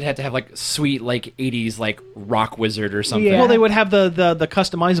 Oh man, they'd have to have sweet 80s rock wizard or something. Yeah. Well, they would have the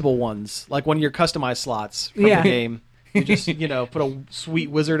customizable ones, like one of your customized slots from Yeah. the game. You just, put a sweet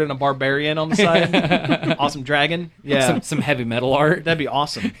wizard and a barbarian on the side. Awesome dragon. Yeah. Some heavy metal art. That'd be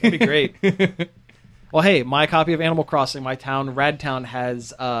awesome. That'd be great. Well, hey, my copy of Animal Crossing, my town, Radtown,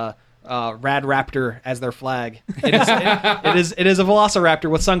 has Rad Raptor as their flag. It is a velociraptor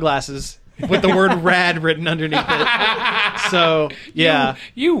with sunglasses with the word rad written underneath it. So, yeah.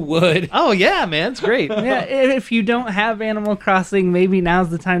 You would. Oh, yeah, man. It's great. Yeah, if you don't have Animal Crossing, maybe now's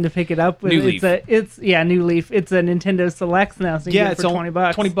the time to pick it up. New Leaf. New Leaf. It's a Nintendo Selects now, so you get it for $20.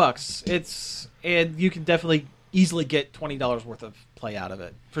 $20. And you can definitely easily get $20 worth of play out of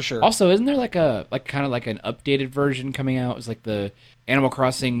it, for sure. Also, isn't there kind of like an updated version coming out? It's like the Animal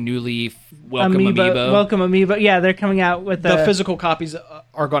Crossing New Leaf Welcome Amiibo. Welcome Amiibo. Yeah, they're coming out with the physical copies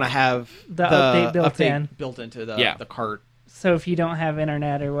are going to have the update built into the cart. So if you don't have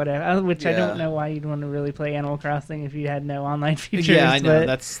internet or whatever, which I Yeah. don't know why you'd want to really play Animal Crossing if you had no online features. Yeah, I know. but-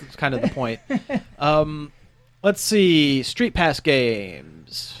 That's kind of the point. Let's see. Street Pass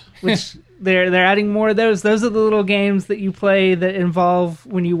games. which they're adding more of those. Those are the little games that you play that involve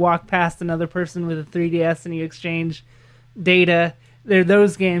when you walk past another person with a 3DS and you exchange data. They're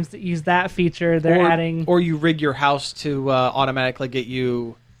those games that use that feature. They're adding, or you rig your house to automatically get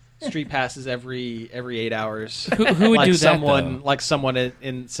you street passes every 8 hours. Who would do that, though? Like someone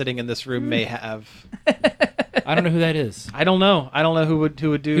in sitting in this room may have. I don't know who that is. I don't know who would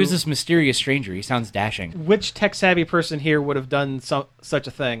do. Who's this mysterious stranger? He sounds dashing. Which tech savvy person here would have done such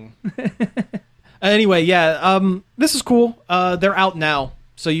a thing? Anyway, yeah, this is cool. They're out now,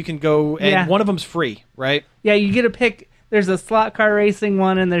 so you can go, and one of them's free, right? Yeah, you get to pick. There's a slot car racing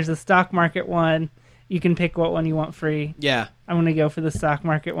one and there's a stock market one. You can pick what one you want free. Yeah, I'm gonna go for the stock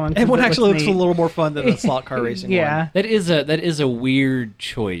market one. and one actually looks neat. a little more fun than the slot car racing one. Yeah, That is a weird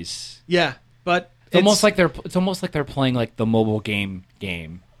choice. Yeah, but It's almost like they're playing like the mobile game.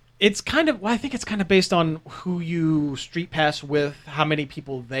 It's kind of. Well, I think it's kind of based on who you street pass with, how many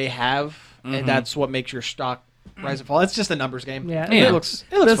people they have, and that's what makes your stock rise and fall. It's just a numbers game. Yeah. It looks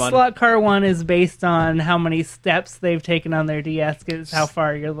the fun. slot car one is based on how many steps they've taken on their DS. It's how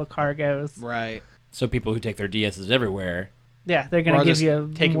far your little car goes. Right. So people who take their DSs everywhere. Yeah, they're Or gonna I'll give just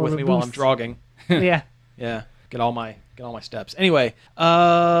you take it more with of me a while I'm boost. jogging. Yeah. Yeah. Get all my steps. Anyway,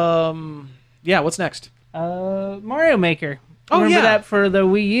 yeah. What's next? Mario Maker. Oh, Remember yeah. that for the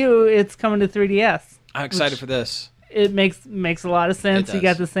Wii U? It's coming to 3DS. I'm excited for this. It makes a lot of sense. It You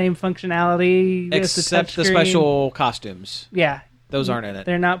does. got the same functionality, with Except the touchscreen. special costumes. Yeah, Those aren't in it.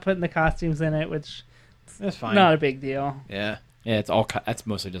 they're not putting the costumes in it, which That's fine. not a big deal. Yeah. Yeah, that's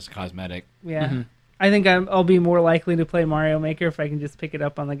mostly just cosmetic. Yeah, Mm-hmm. I think I'll be more likely to play Mario Maker if I can just pick it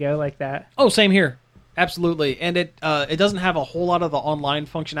up on the go like that. Oh, same here. Absolutely. And it doesn't have a whole lot of the online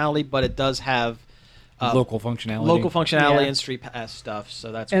functionality, but it does have Local functionality. local Yeah. and Street Pass stuff.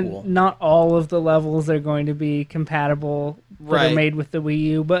 So that's And cool. not all of the levels are going to be compatible that Right. are made with the Wii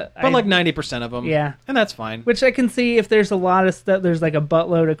U, but Like 90% of them. Yeah. And that's fine. which I can see if there's a lot of stuff. There's like a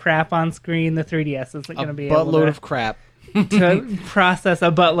buttload of crap on screen. The 3DS isn't going to be able buttload of crap. to process a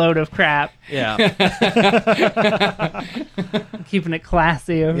buttload of crap. Yeah. Keeping it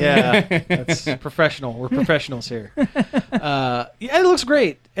classy. over Yeah. That's professional. We're professionals here. Yeah, it looks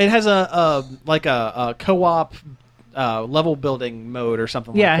great. It has a co-op level building mode or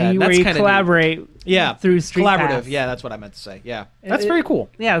something Yeah, like that. where That's you kinda collaborate. neat. Yeah. through Street Collaborative. Pass. Yeah, that's what I meant to say. Yeah. That's It- very cool.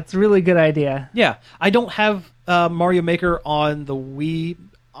 Yeah, it's a really good idea. Yeah, I don't have Mario Maker on the Wii.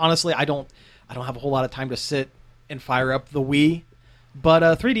 Honestly, I don't have a whole lot of time to sit and fire up the Wii. But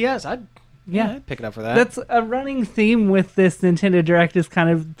 3DS, I'd pick it up for that. That's a running theme with this Nintendo Direct is kind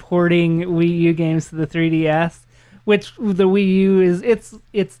of porting Wii U games to the 3DS, which the Wii U is it's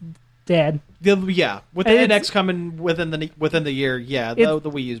dead. with the It's- NX coming within the year. Yeah, It's- the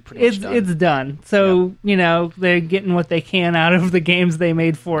Wii U is pretty much done. It's done. So they're getting what they can out of the games they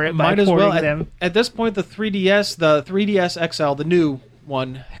made for it by Might as porting well. them. At this point, the 3DS XL, the new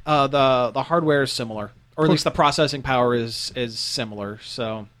one, the hardware is similar, or at least the processing power is similar.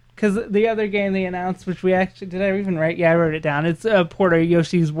 So Because the other game they announced, which we actually did, I even write? Yeah, I wrote it down. It's a port of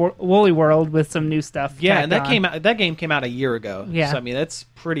Yoshi's Woolly World with some new stuff. yeah, tacked and that on. That game came out a year ago. Yeah. So I mean that's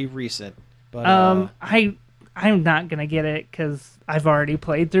pretty recent. But I'm not gonna get it because I've already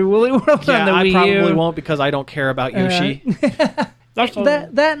played through Woolly World on the I Wii probably U. won't because I don't care about Yoshi.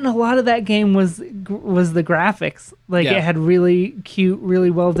 That and a lot of that game was the graphics. Like Yeah. it had really cute, really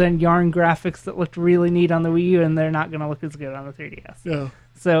well done yarn graphics that looked really neat on the Wii U, and they're not gonna look as good on the 3DS. Yeah.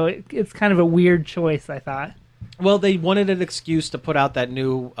 So it's kind of a weird choice, I thought. Well, they wanted an excuse to put out that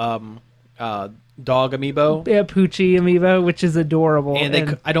new dog amiibo, Yeah, Poochie amiibo, which is adorable.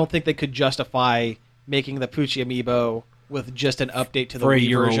 and I don't think they could justify making the Poochie amiibo with just an update to the For a Wii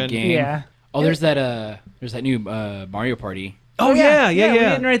Euro version. game. yeah, Oh, there's that new Mario Party. Oh yeah. We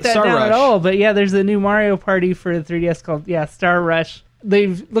didn't write that Star down Rush. at all, but yeah, there's a new Mario Party for the 3DS called Star Rush.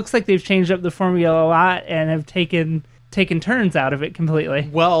 Looks like they've changed up the formula a lot and have taken turns out of it completely.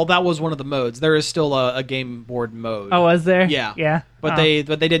 Well, that was one of the modes. There is still a game board mode. Oh, was there? Yeah. Yeah. But Oh. they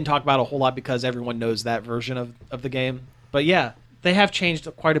didn't talk about it a whole lot because everyone knows that version of the game. But yeah, they have changed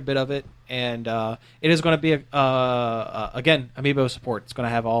quite a bit of it, and it is going to be again amiibo support. It's going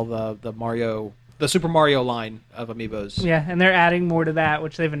to have all the Super Mario line of amiibos. Yeah, and they're adding more to that,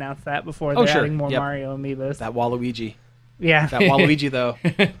 which they've announced that before. Oh, They're sure. adding more Yep. Mario amiibos. That Waluigi. Yeah. That Waluigi though.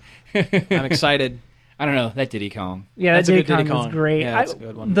 I'm excited. I don't know, that Diddy Kong. Yeah, That's that a Diddy good Diddy Kong is Kong. great. Yeah, that's a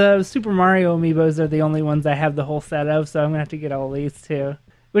good one. The Super Mario amiibos are the only ones I have the whole set of, so I'm gonna have to get all these too.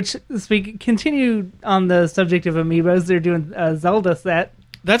 Which, continue on the subject of amiibos, they're doing a Zelda set,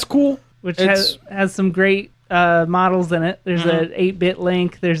 That's cool. which It's- has some great models in it. There's Mm-hmm. an 8-bit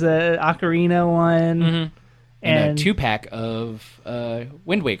Link, there's a Ocarina one, Mm-hmm. And a 2-pack of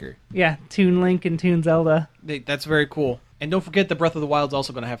Wind Waker. yeah, Toon Link and Toon Zelda. That's very cool. And don't forget, the Breath of the Wild's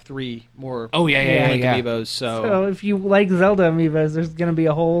also going to have 3 more. Oh, yeah. Link amiibos. So So if you like Zelda amiibos, there's gonna be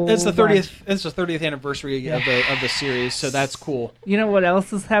a whole. it's the bunch. 30th. It's the 30th anniversary of the series. So that's cool. You know what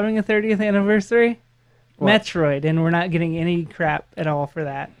else is having a 30th anniversary? What? Metroid, and we're not getting any crap at all for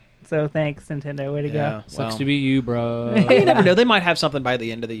that. So thanks, Nintendo. Way to go. Sucks to be you, bro. You never know. They might have something by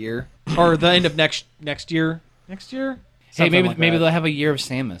the end of the year or the end of next year. Next year. Hey, Something maybe like maybe that. they'll have a year of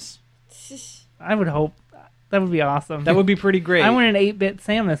Samus. I would hope. That would be awesome. That would be pretty great. I want an 8-bit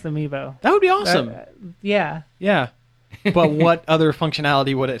Samus amiibo. That would be awesome. Yeah. Yeah. But what other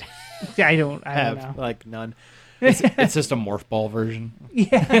functionality would it I don't have? know. Like none. It's just a morph ball version.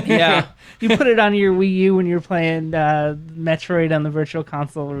 Yeah. Yeah. You put it on your Wii U when you're playing Metroid on the Virtual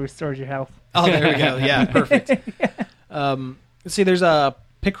Console. It restores your health. Oh, there we go. Yeah, perfect. Let's see, there's a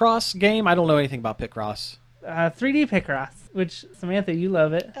Picross game. I don't know anything about Picross. 3D Picross, which, Samantha, you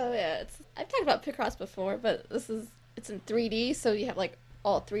love it. Oh yeah, I've talked about Picross before, but it's in 3D, so you have like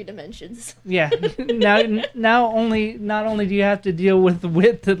all 3 dimensions. Yeah. Now, not only do you have to deal with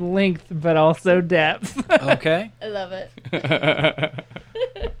width and length, but also depth. Okay. I love it.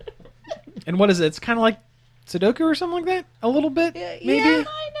 And what is it? It's kind of like Sudoku or something like that? A little bit, maybe? Yeah, kind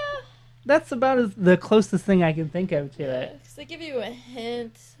of. That's about the closest thing I can think of to it. Because they give you a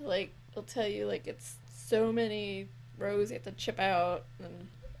hint, like they'll tell you like it's so many rows you have to chip out, and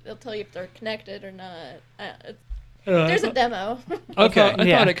they'll tell you if they're connected or not. There's a demo. Okay. I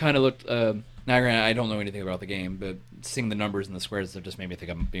Yeah. thought it kind of looked. Now, granted, I don't know anything about the game, but seeing the numbers and the squares have just made me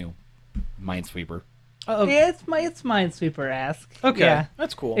think of Minesweeper. Yeah, it's Minesweeper-esque. Okay. Yeah.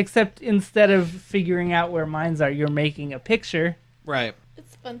 That's cool. Except instead of figuring out where mines are, you're making a picture. Right.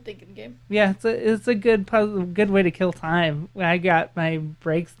 It's a fun thinking game. Yeah, it's a good puzzle, good way to kill time. I got my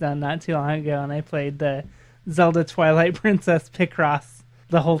breaks done not too long ago, and I played the Zelda Twilight Princess Picross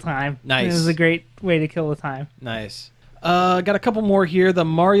the whole time. Nice. It was a great way to kill the time. Nice. Got a couple more here. The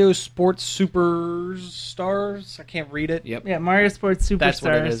Mario Sports Superstars. I can't read it. Yep. Yeah, Mario Sports Superstars. That's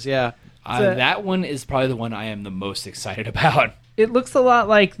what it is, yeah. So- That one is probably the one I am the most excited about. It looks a lot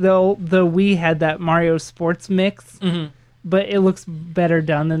like the Wii had that Mario Sports mix, but it looks better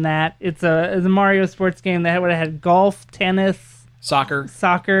done than that. It's a Mario Sports game that would have had golf, tennis, Soccer,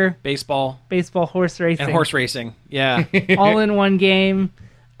 soccer, baseball, baseball, horse racing, and horse racing. Yeah. all in one game.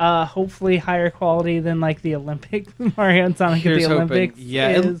 Hopefully higher quality than like the Olympics. Mario and Sonic at Here's the hoping. Olympics. Yeah,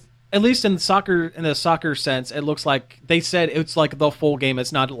 is- at least in the soccer sense, it looks like they said it's like the full game.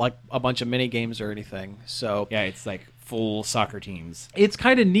 It's not like a bunch of mini games or anything. So Yeah, it's like full soccer teams. it's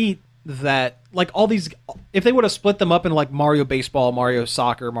kind of neat that like all these, if they would have split them up in like Mario Baseball, Mario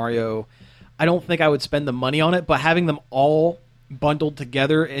Soccer, Mario, I don't think I would spend the money on it. But having them all bundled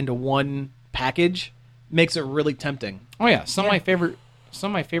together into one package makes it really tempting. Oh yeah, some of my favorite.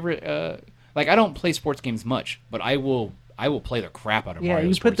 Like I don't play sports games much, but I will play the crap out of yeah, Mario.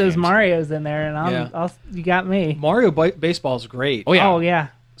 you sports put those games. Marios in there, and Yeah. you got me. Mario Baseball is great. Oh yeah, Oh yeah.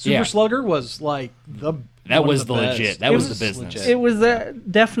 Super yeah. Slugger was like That one was of the best. legit. That It was the business. legit. It was a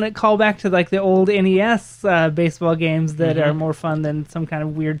definite callback to like the old NES baseball games that are more fun than some kind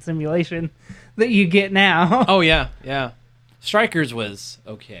of weird simulation that you get now. Oh yeah, yeah. Strikers was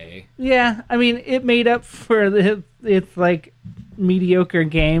okay. Yeah, I mean, it made up for its like mediocre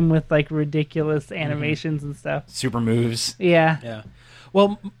game with like ridiculous animations and stuff. Super moves. Yeah. Yeah.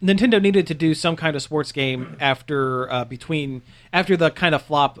 Well, Nintendo needed to do some kind of sports game after the kind of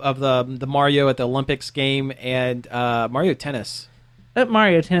flop of the Mario at the Olympics game and Mario Tennis. That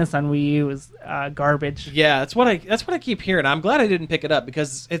Mario Tennis on Wii U was garbage. Yeah, that's what I keep hearing. I'm glad I didn't pick it up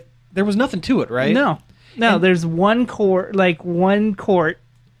because there was nothing to it, right? No, there's one court,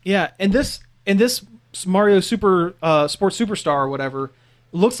 Yeah, and this Mario Super Sports Superstar or whatever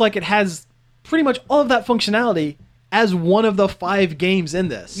looks like it has pretty much all of that functionality as one of the 5 games in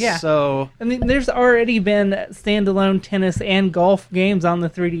this. Yeah. So I mean, there's already been standalone tennis and golf games on the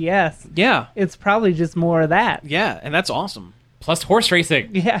 3DS. yeah, It's probably just more of that. yeah, and that's awesome. Plus horse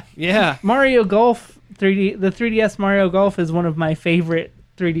racing. Yeah. Yeah. Mario Golf 3D, the 3DS Mario Golf is one of my favorite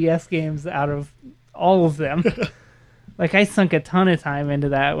 3DS games out of all of them. Like, I sunk a ton of time into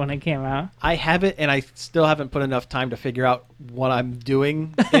that when it came out. I have it, and I still haven't put enough time to figure out what I'm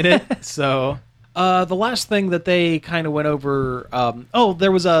doing in it. So, the last thing that they kind of went over,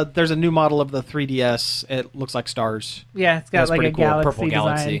 there's a new model of the 3DS. It looks like stars. Yeah, it's got That's like a pretty cool. galaxy Purple design.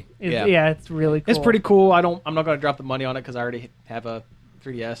 galaxy. Yeah. It's really cool. It's pretty cool. I'm not going to drop the money on it because I already have a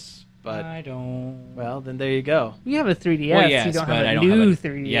 3DS. But I don't. well, then there you go. You have a 3DS. Well, yes, you don't but have I a don't new have a,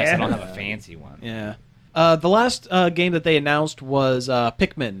 3DS. Yes, I don't have a fancy one. Yeah. The last game that they announced was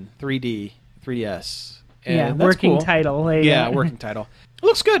Pikmin 3D 3DS. And Yeah, that's working cool. title. Yeah, working title. It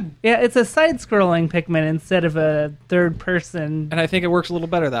looks good, Yeah, it's a side-scrolling Pikmin instead of a third-person. and I think it works a little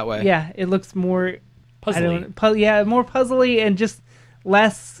better that way. Yeah, it looks more Puzzly. more puzzly and just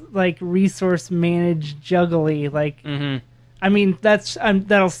less like resource managed juggly. Like, Mm-hmm. I mean,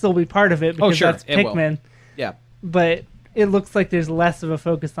 that'll still be part of it because sure, that's it will. Pikmin. Yeah. But it looks like there's less of a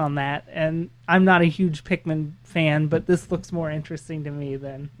focus on that. And I'm not a huge Pikmin fan, but this looks more interesting to me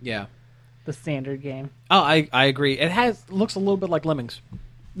than Yeah. the standard game. Oh, I agree. It looks a little bit like Lemmings.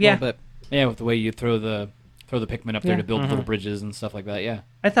 Yeah, A little bit. Yeah, with the way you throw the Pikmin up there Yeah. to build little bridges and stuff like that. Yeah.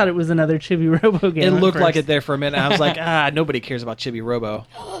 I thought it was another Chibi Robo game. It at looked like first. it there for a minute. I was like, nobody cares about Chibi Robo.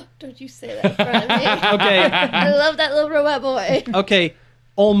 Don't you say that in front of me. Okay. I love that little robot boy. Okay.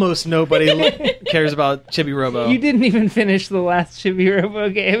 Almost nobody cares about Chibi Robo. You didn't even finish the last Chibi Robo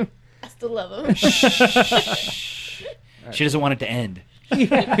game. I still love him. She doesn't want it to end.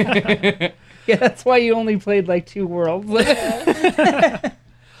 Yeah, that's why you only played like 2 worlds. It's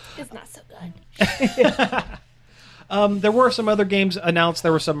not so good. There were some other games announced.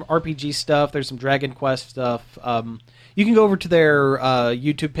 There was some RPG stuff. There's some Dragon Quest stuff. You can go over to their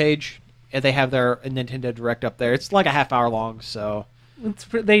YouTube page, and they have their Nintendo Direct up there. It's like a half hour long, so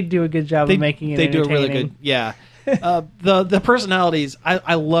They do a good job of making it they do a really entertaining. good. Yeah. The personalities.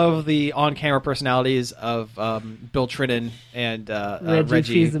 I love the on camera personalities of Bill Trinan and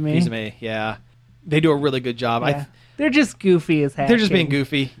Reggie Fils-Aimé. Yeah, they do a really good job. Yeah. They're just goofy as heck. They're just being and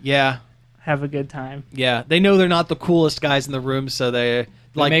goofy. Yeah. Have a good time. Yeah, they know they're not the coolest guys in the room, so they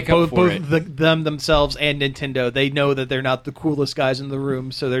like make up for both it. them themselves and Nintendo. They know that they're not the coolest guys in the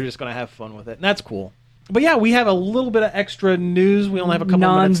room, so they're just going to have fun with it, and that's cool. But yeah, we have a little bit of extra news. We only have a couple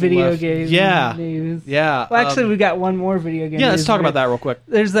minutes Non-video left. game Yeah, news. yeah. Well, actually, we got one more video game. yeah. Let's news. talk about that real quick.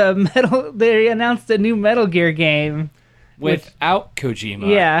 There's a They announced a new Metal Gear game. Without Kojima.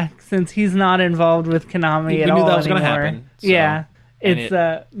 Yeah, since he's not involved with Konami We at knew all that was gonna anymore. happen, so- Yeah. And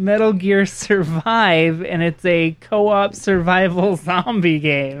It's Metal Gear Survive, and it's a co-op survival zombie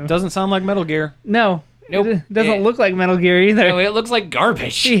game. Doesn't sound like Metal Gear. No, Nope. it doesn't It- look like Metal Gear either. No, it looks like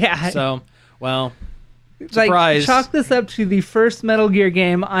garbage. Yeah, So, well, like, surprise. chalk this up to the first Metal Gear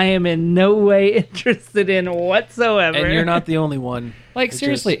game I am in no way interested in whatsoever. and you're not the only one. Like, It's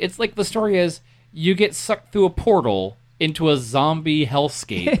seriously, it's like the story is you get sucked through a portal into a zombie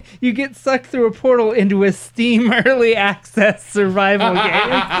hellscape. You get sucked through a portal into a Steam early access survival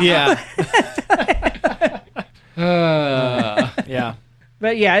game. Yeah, Uh, yeah.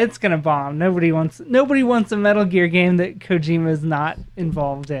 But yeah, it's gonna bomb. Nobody wants a Metal Gear game that Kojima's not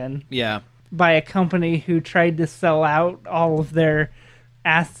involved in Yeah. by a company who tried to sell out all of their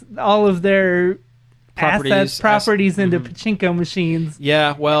properties into pachinko machines.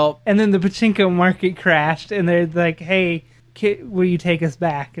 Yeah, well, And then the pachinko market crashed, and they're like, "Hey, will you take us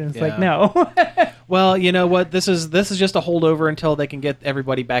back?" And it's like, Yeah. "No." well, you know what? This is just a holdover until they can get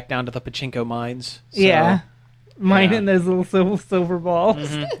everybody back down to the pachinko mines. So, Yeah, mining yeah. those little silver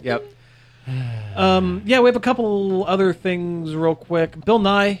balls. Yep. Yeah, we have a couple other things real quick. Bill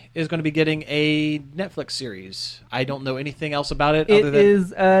Nye is going to be getting a Netflix series. I don't know anything else about it It other than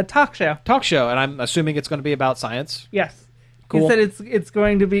is a talk show. talk show, and I'm assuming it's going to be about science. Yes. Cool. He said it's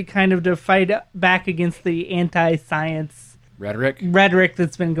going to be kind of to fight back against the anti-science rhetoric. rhetoric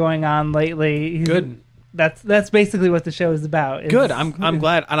that's been going on lately. Good. That's basically what the show is about. Good. I'm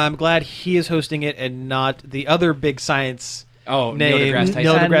glad, and I'm glad he is hosting it and not the other big science Oh, Neil name, deGrasse Tyson.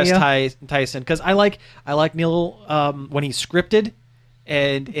 Neil deGrasse Neil. Tyson, because I like Neil when he's scripted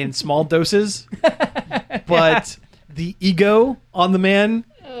and in small doses, but the ego on the man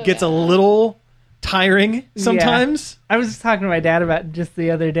gets a little tiring sometimes. I was just talking to my dad about just the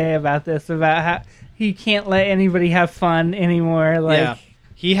other day about this, about how he can't let anybody have fun anymore. Like, Yeah.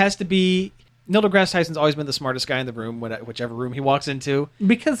 He has to be. Neil deGrasse Tyson's always been the smartest guy in the room, whichever room he walks into.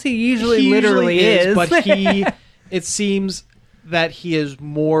 Because he usually He literally is. But it seems that he is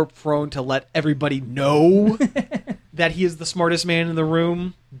more prone to let everybody know that he is the smartest man in the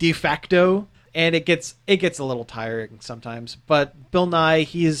room, de facto. And it gets a little tiring sometimes. But Bill Nye,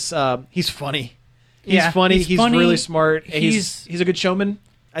 he's funny. He's funny. He's He's funny. really smart. He's a good showman.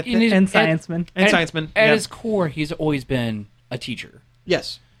 I think. And scienceman. And scienceman. At yeah. his core, he's always been a teacher.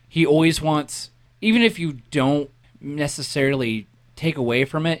 Yes. He always wants, even if you don't necessarily take away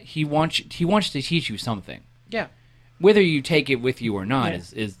from it, he wants to teach you something. Yeah. Whether you take it with you or not Yeah.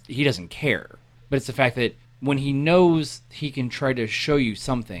 is he doesn't care. But it's the fact that when he knows he can try to show you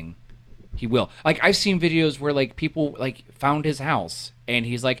something, he will. Like, I've seen videos where like people like found his house and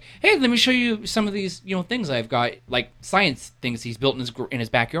he's like, "Hey, let me show you some of these things I've got, like science things he's built in his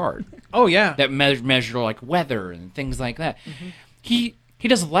backyard Oh yeah. that measure like weather and things like that." Mm-hmm. He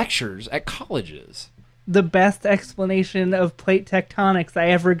does lectures at colleges. The best explanation of plate tectonics I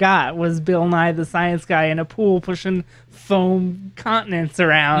ever got was Bill Nye the Science Guy in a pool pushing foam continents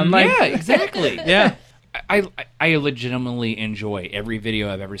around. Like, Yeah, exactly. Yeah. I legitimately enjoy every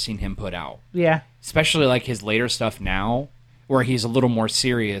video I've ever seen him put out. yeah. Especially like his later stuff now, where he's a little more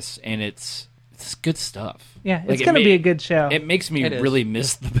serious and it's good stuff. Yeah, Like, it's going to be a good show. It makes me It is. really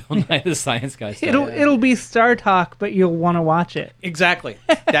miss the Bill Nye the Science Guy stuff. It'll be Star Talk, but you'll want to watch it. Exactly.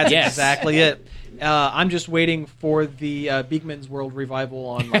 That's Yes. exactly it. I'm just waiting for the Beekman's World revival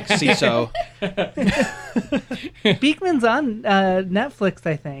on like CISO. Beekman's on Netflix,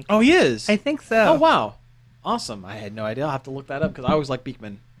 I think. Oh, he is. I think so. Oh wow, awesome! I had no idea. I'll have to look that up because I always like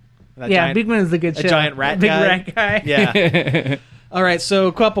Beekman. That Yeah, giant- Beekman is a good a show. giant rat Big guy. rat guy. Yeah. All right, so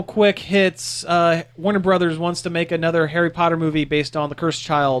a couple quick hits. Warner Brothers wants to make another Harry Potter movie based on The Cursed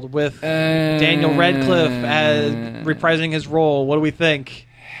Child with Daniel Radcliffe as reprising his role. What do we think?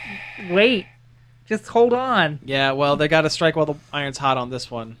 Wait, just hold on. Yeah, well, they got to strike while the iron's hot on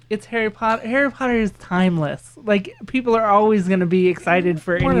this one. It's Harry Potter. Harry Potter is timeless. Like, people are always going to be excited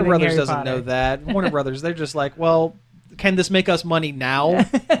for Warner anything Brothers Harry doesn't Potter. know that. Warner Brothers, they're just like, well, can this make us money now?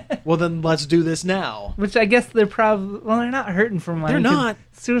 Well, then let's do this now. Which I guess they're probably... Well, they're not hurting for money. They're 'cause not.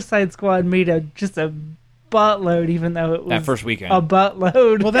 Suicide Squad made just a buttload, even though it was That first weekend. a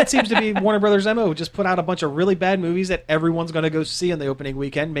buttload. Well, that seems to be Warner Brothers' MO. Just put out a bunch of really bad movies that everyone's going to go see in the opening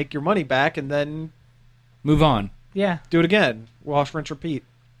weekend, make your money back, and then Move on. Yeah, do it again. Wash, rinse, repeat.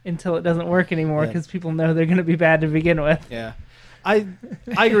 until it doesn't work anymore Yeah. because people know they're going to be bad to begin with. Yeah. I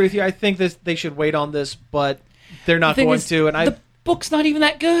agree with you. I think they should wait on this, but they're not The thing going is, to. And the book's not even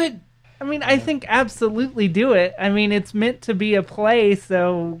that good. I mean, I think absolutely do it. I mean, it's meant to be a play,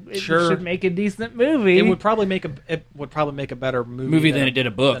 so it Sure. should make a decent movie. it would probably make a better movie Than it did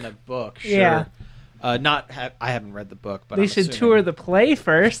a book. Than a book, sure. Yeah. I haven't read the book, but they I'm should assuming. tour the play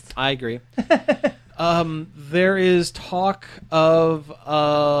first. I agree. There is talk of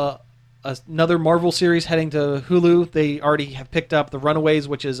another Marvel series heading to Hulu. They already have picked up The Runaways,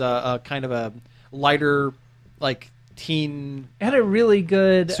 which is a kind of a lighter, like teen. It had a really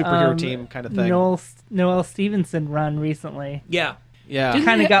good Superhero team kind of thing. Noel Stevenson run recently. Yeah, yeah, Didn't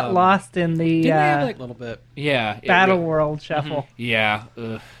Kind of they- got lost in the Didn't they have, a like, little bit. Yeah. Battle World shuffle. Yeah.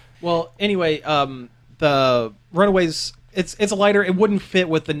 Ugh. Well, anyway, the Runaways. It's a lighter. It wouldn't fit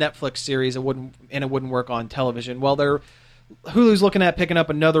with the Netflix series. It wouldn't work on television. Well, Hulu's looking at picking up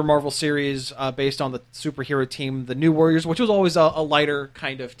another Marvel series based on the superhero team, the New Warriors, which was always a lighter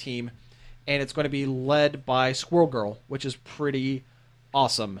kind of team, and it's going to be led by Squirrel Girl, which is pretty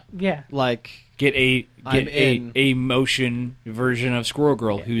awesome. Yeah. Like, Get I'm in. a motion version of Squirrel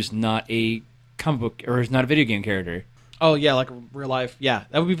Girl who's not a comic book or who's not a video game character. oh yeah, like real life. Yeah,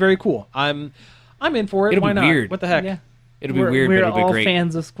 that would be very cool. I'm in for it. It'll Why be not? weird. What the heck? Yeah. It'll be weird, but We're it'll be all great.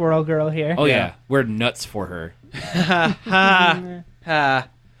 fans of Squirrel Girl here. Oh yeah. Yeah. We're nuts for her. Ha.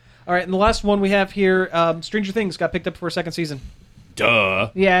 All right, and the last one we have here, Stranger Things got picked up for a second season. Duh.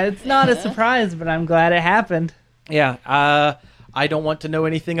 Yeah, it's not a surprise, but I'm glad it happened. Yeah, I don't want to know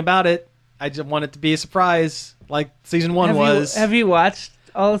anything about it. I just want it to be a surprise, like season one was. Have you watched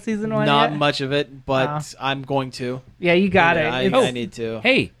all of season one Not yet? much of it, but Oh. I'm going to. Yeah, you got Yeah, it. I need to.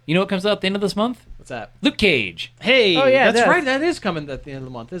 Hey, you know what comes out at the end of this month? What's that? Luke Cage. Hey, Oh, yeah, it that's does. right. That is coming at the end of the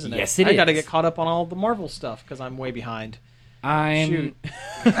month, isn't it? Yes, it I got to is. get caught up on all the Marvel stuff because I'm way behind. Shoot.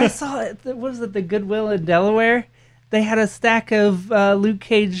 I saw it. What was it? The Goodwill in Delaware. They had a stack of Luke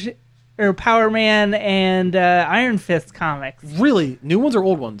Cage or Power Man and Iron Fist comics. Really? New ones or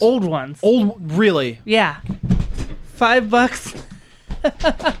old ones? Old ones. Really? Yeah. $5.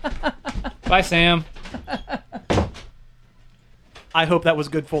 Bye, Sam. I hope that was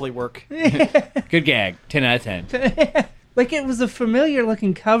good Foley work. Good gag. 10 out of 10. Like, it was a familiar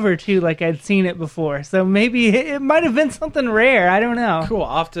looking cover too, like I'd seen it before. So maybe it might have been something rare. I don't know. Cool.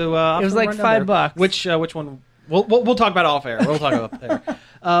 I'll have to. It was like $5. Which one? We'll talk about it off air. We'll talk about it there.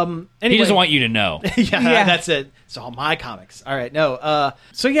 Anyway. He doesn't want you to know. Yeah, that's it. It's all my comics. All right, no.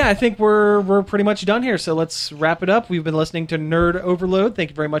 So yeah, I think we're pretty much done here. So let's wrap it up. We've been listening to Nerd Overload.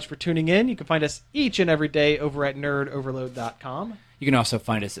 Thank you very much for tuning in. You can find us each and every day over at nerdoverload.com. You can also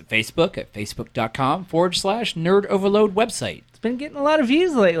find us at Facebook at facebook.com/Nerd Overload website. It's been getting a lot of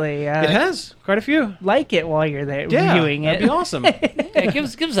views lately. It has quite a few. Like it while you're there Yeah, viewing it. that'd be awesome. Yeah, give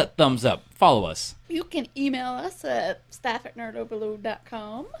us a thumbs up. Follow us. You can email us at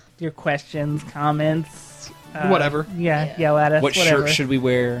staff@nerdoverload.com. Your questions, comments, Whatever. Yeah, yell at us. What whatever. shirt should we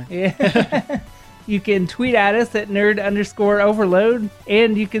wear? Yeah. You can tweet at us at nerd_overload,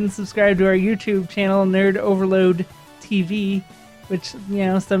 and you can subscribe to our YouTube channel, Nerd Overload TV, which,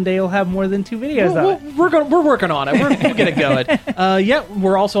 someday we'll have more than 2 videos on it. We're working on it. We'll get it going. Yeah,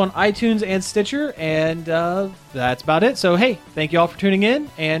 we're also on iTunes and Stitcher, and that's about it. So, hey, thank you all for tuning in,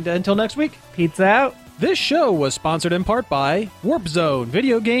 and until next week. Pizza out. This show was sponsored in part by Warp Zone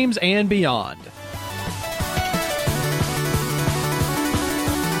Video Games and Beyond.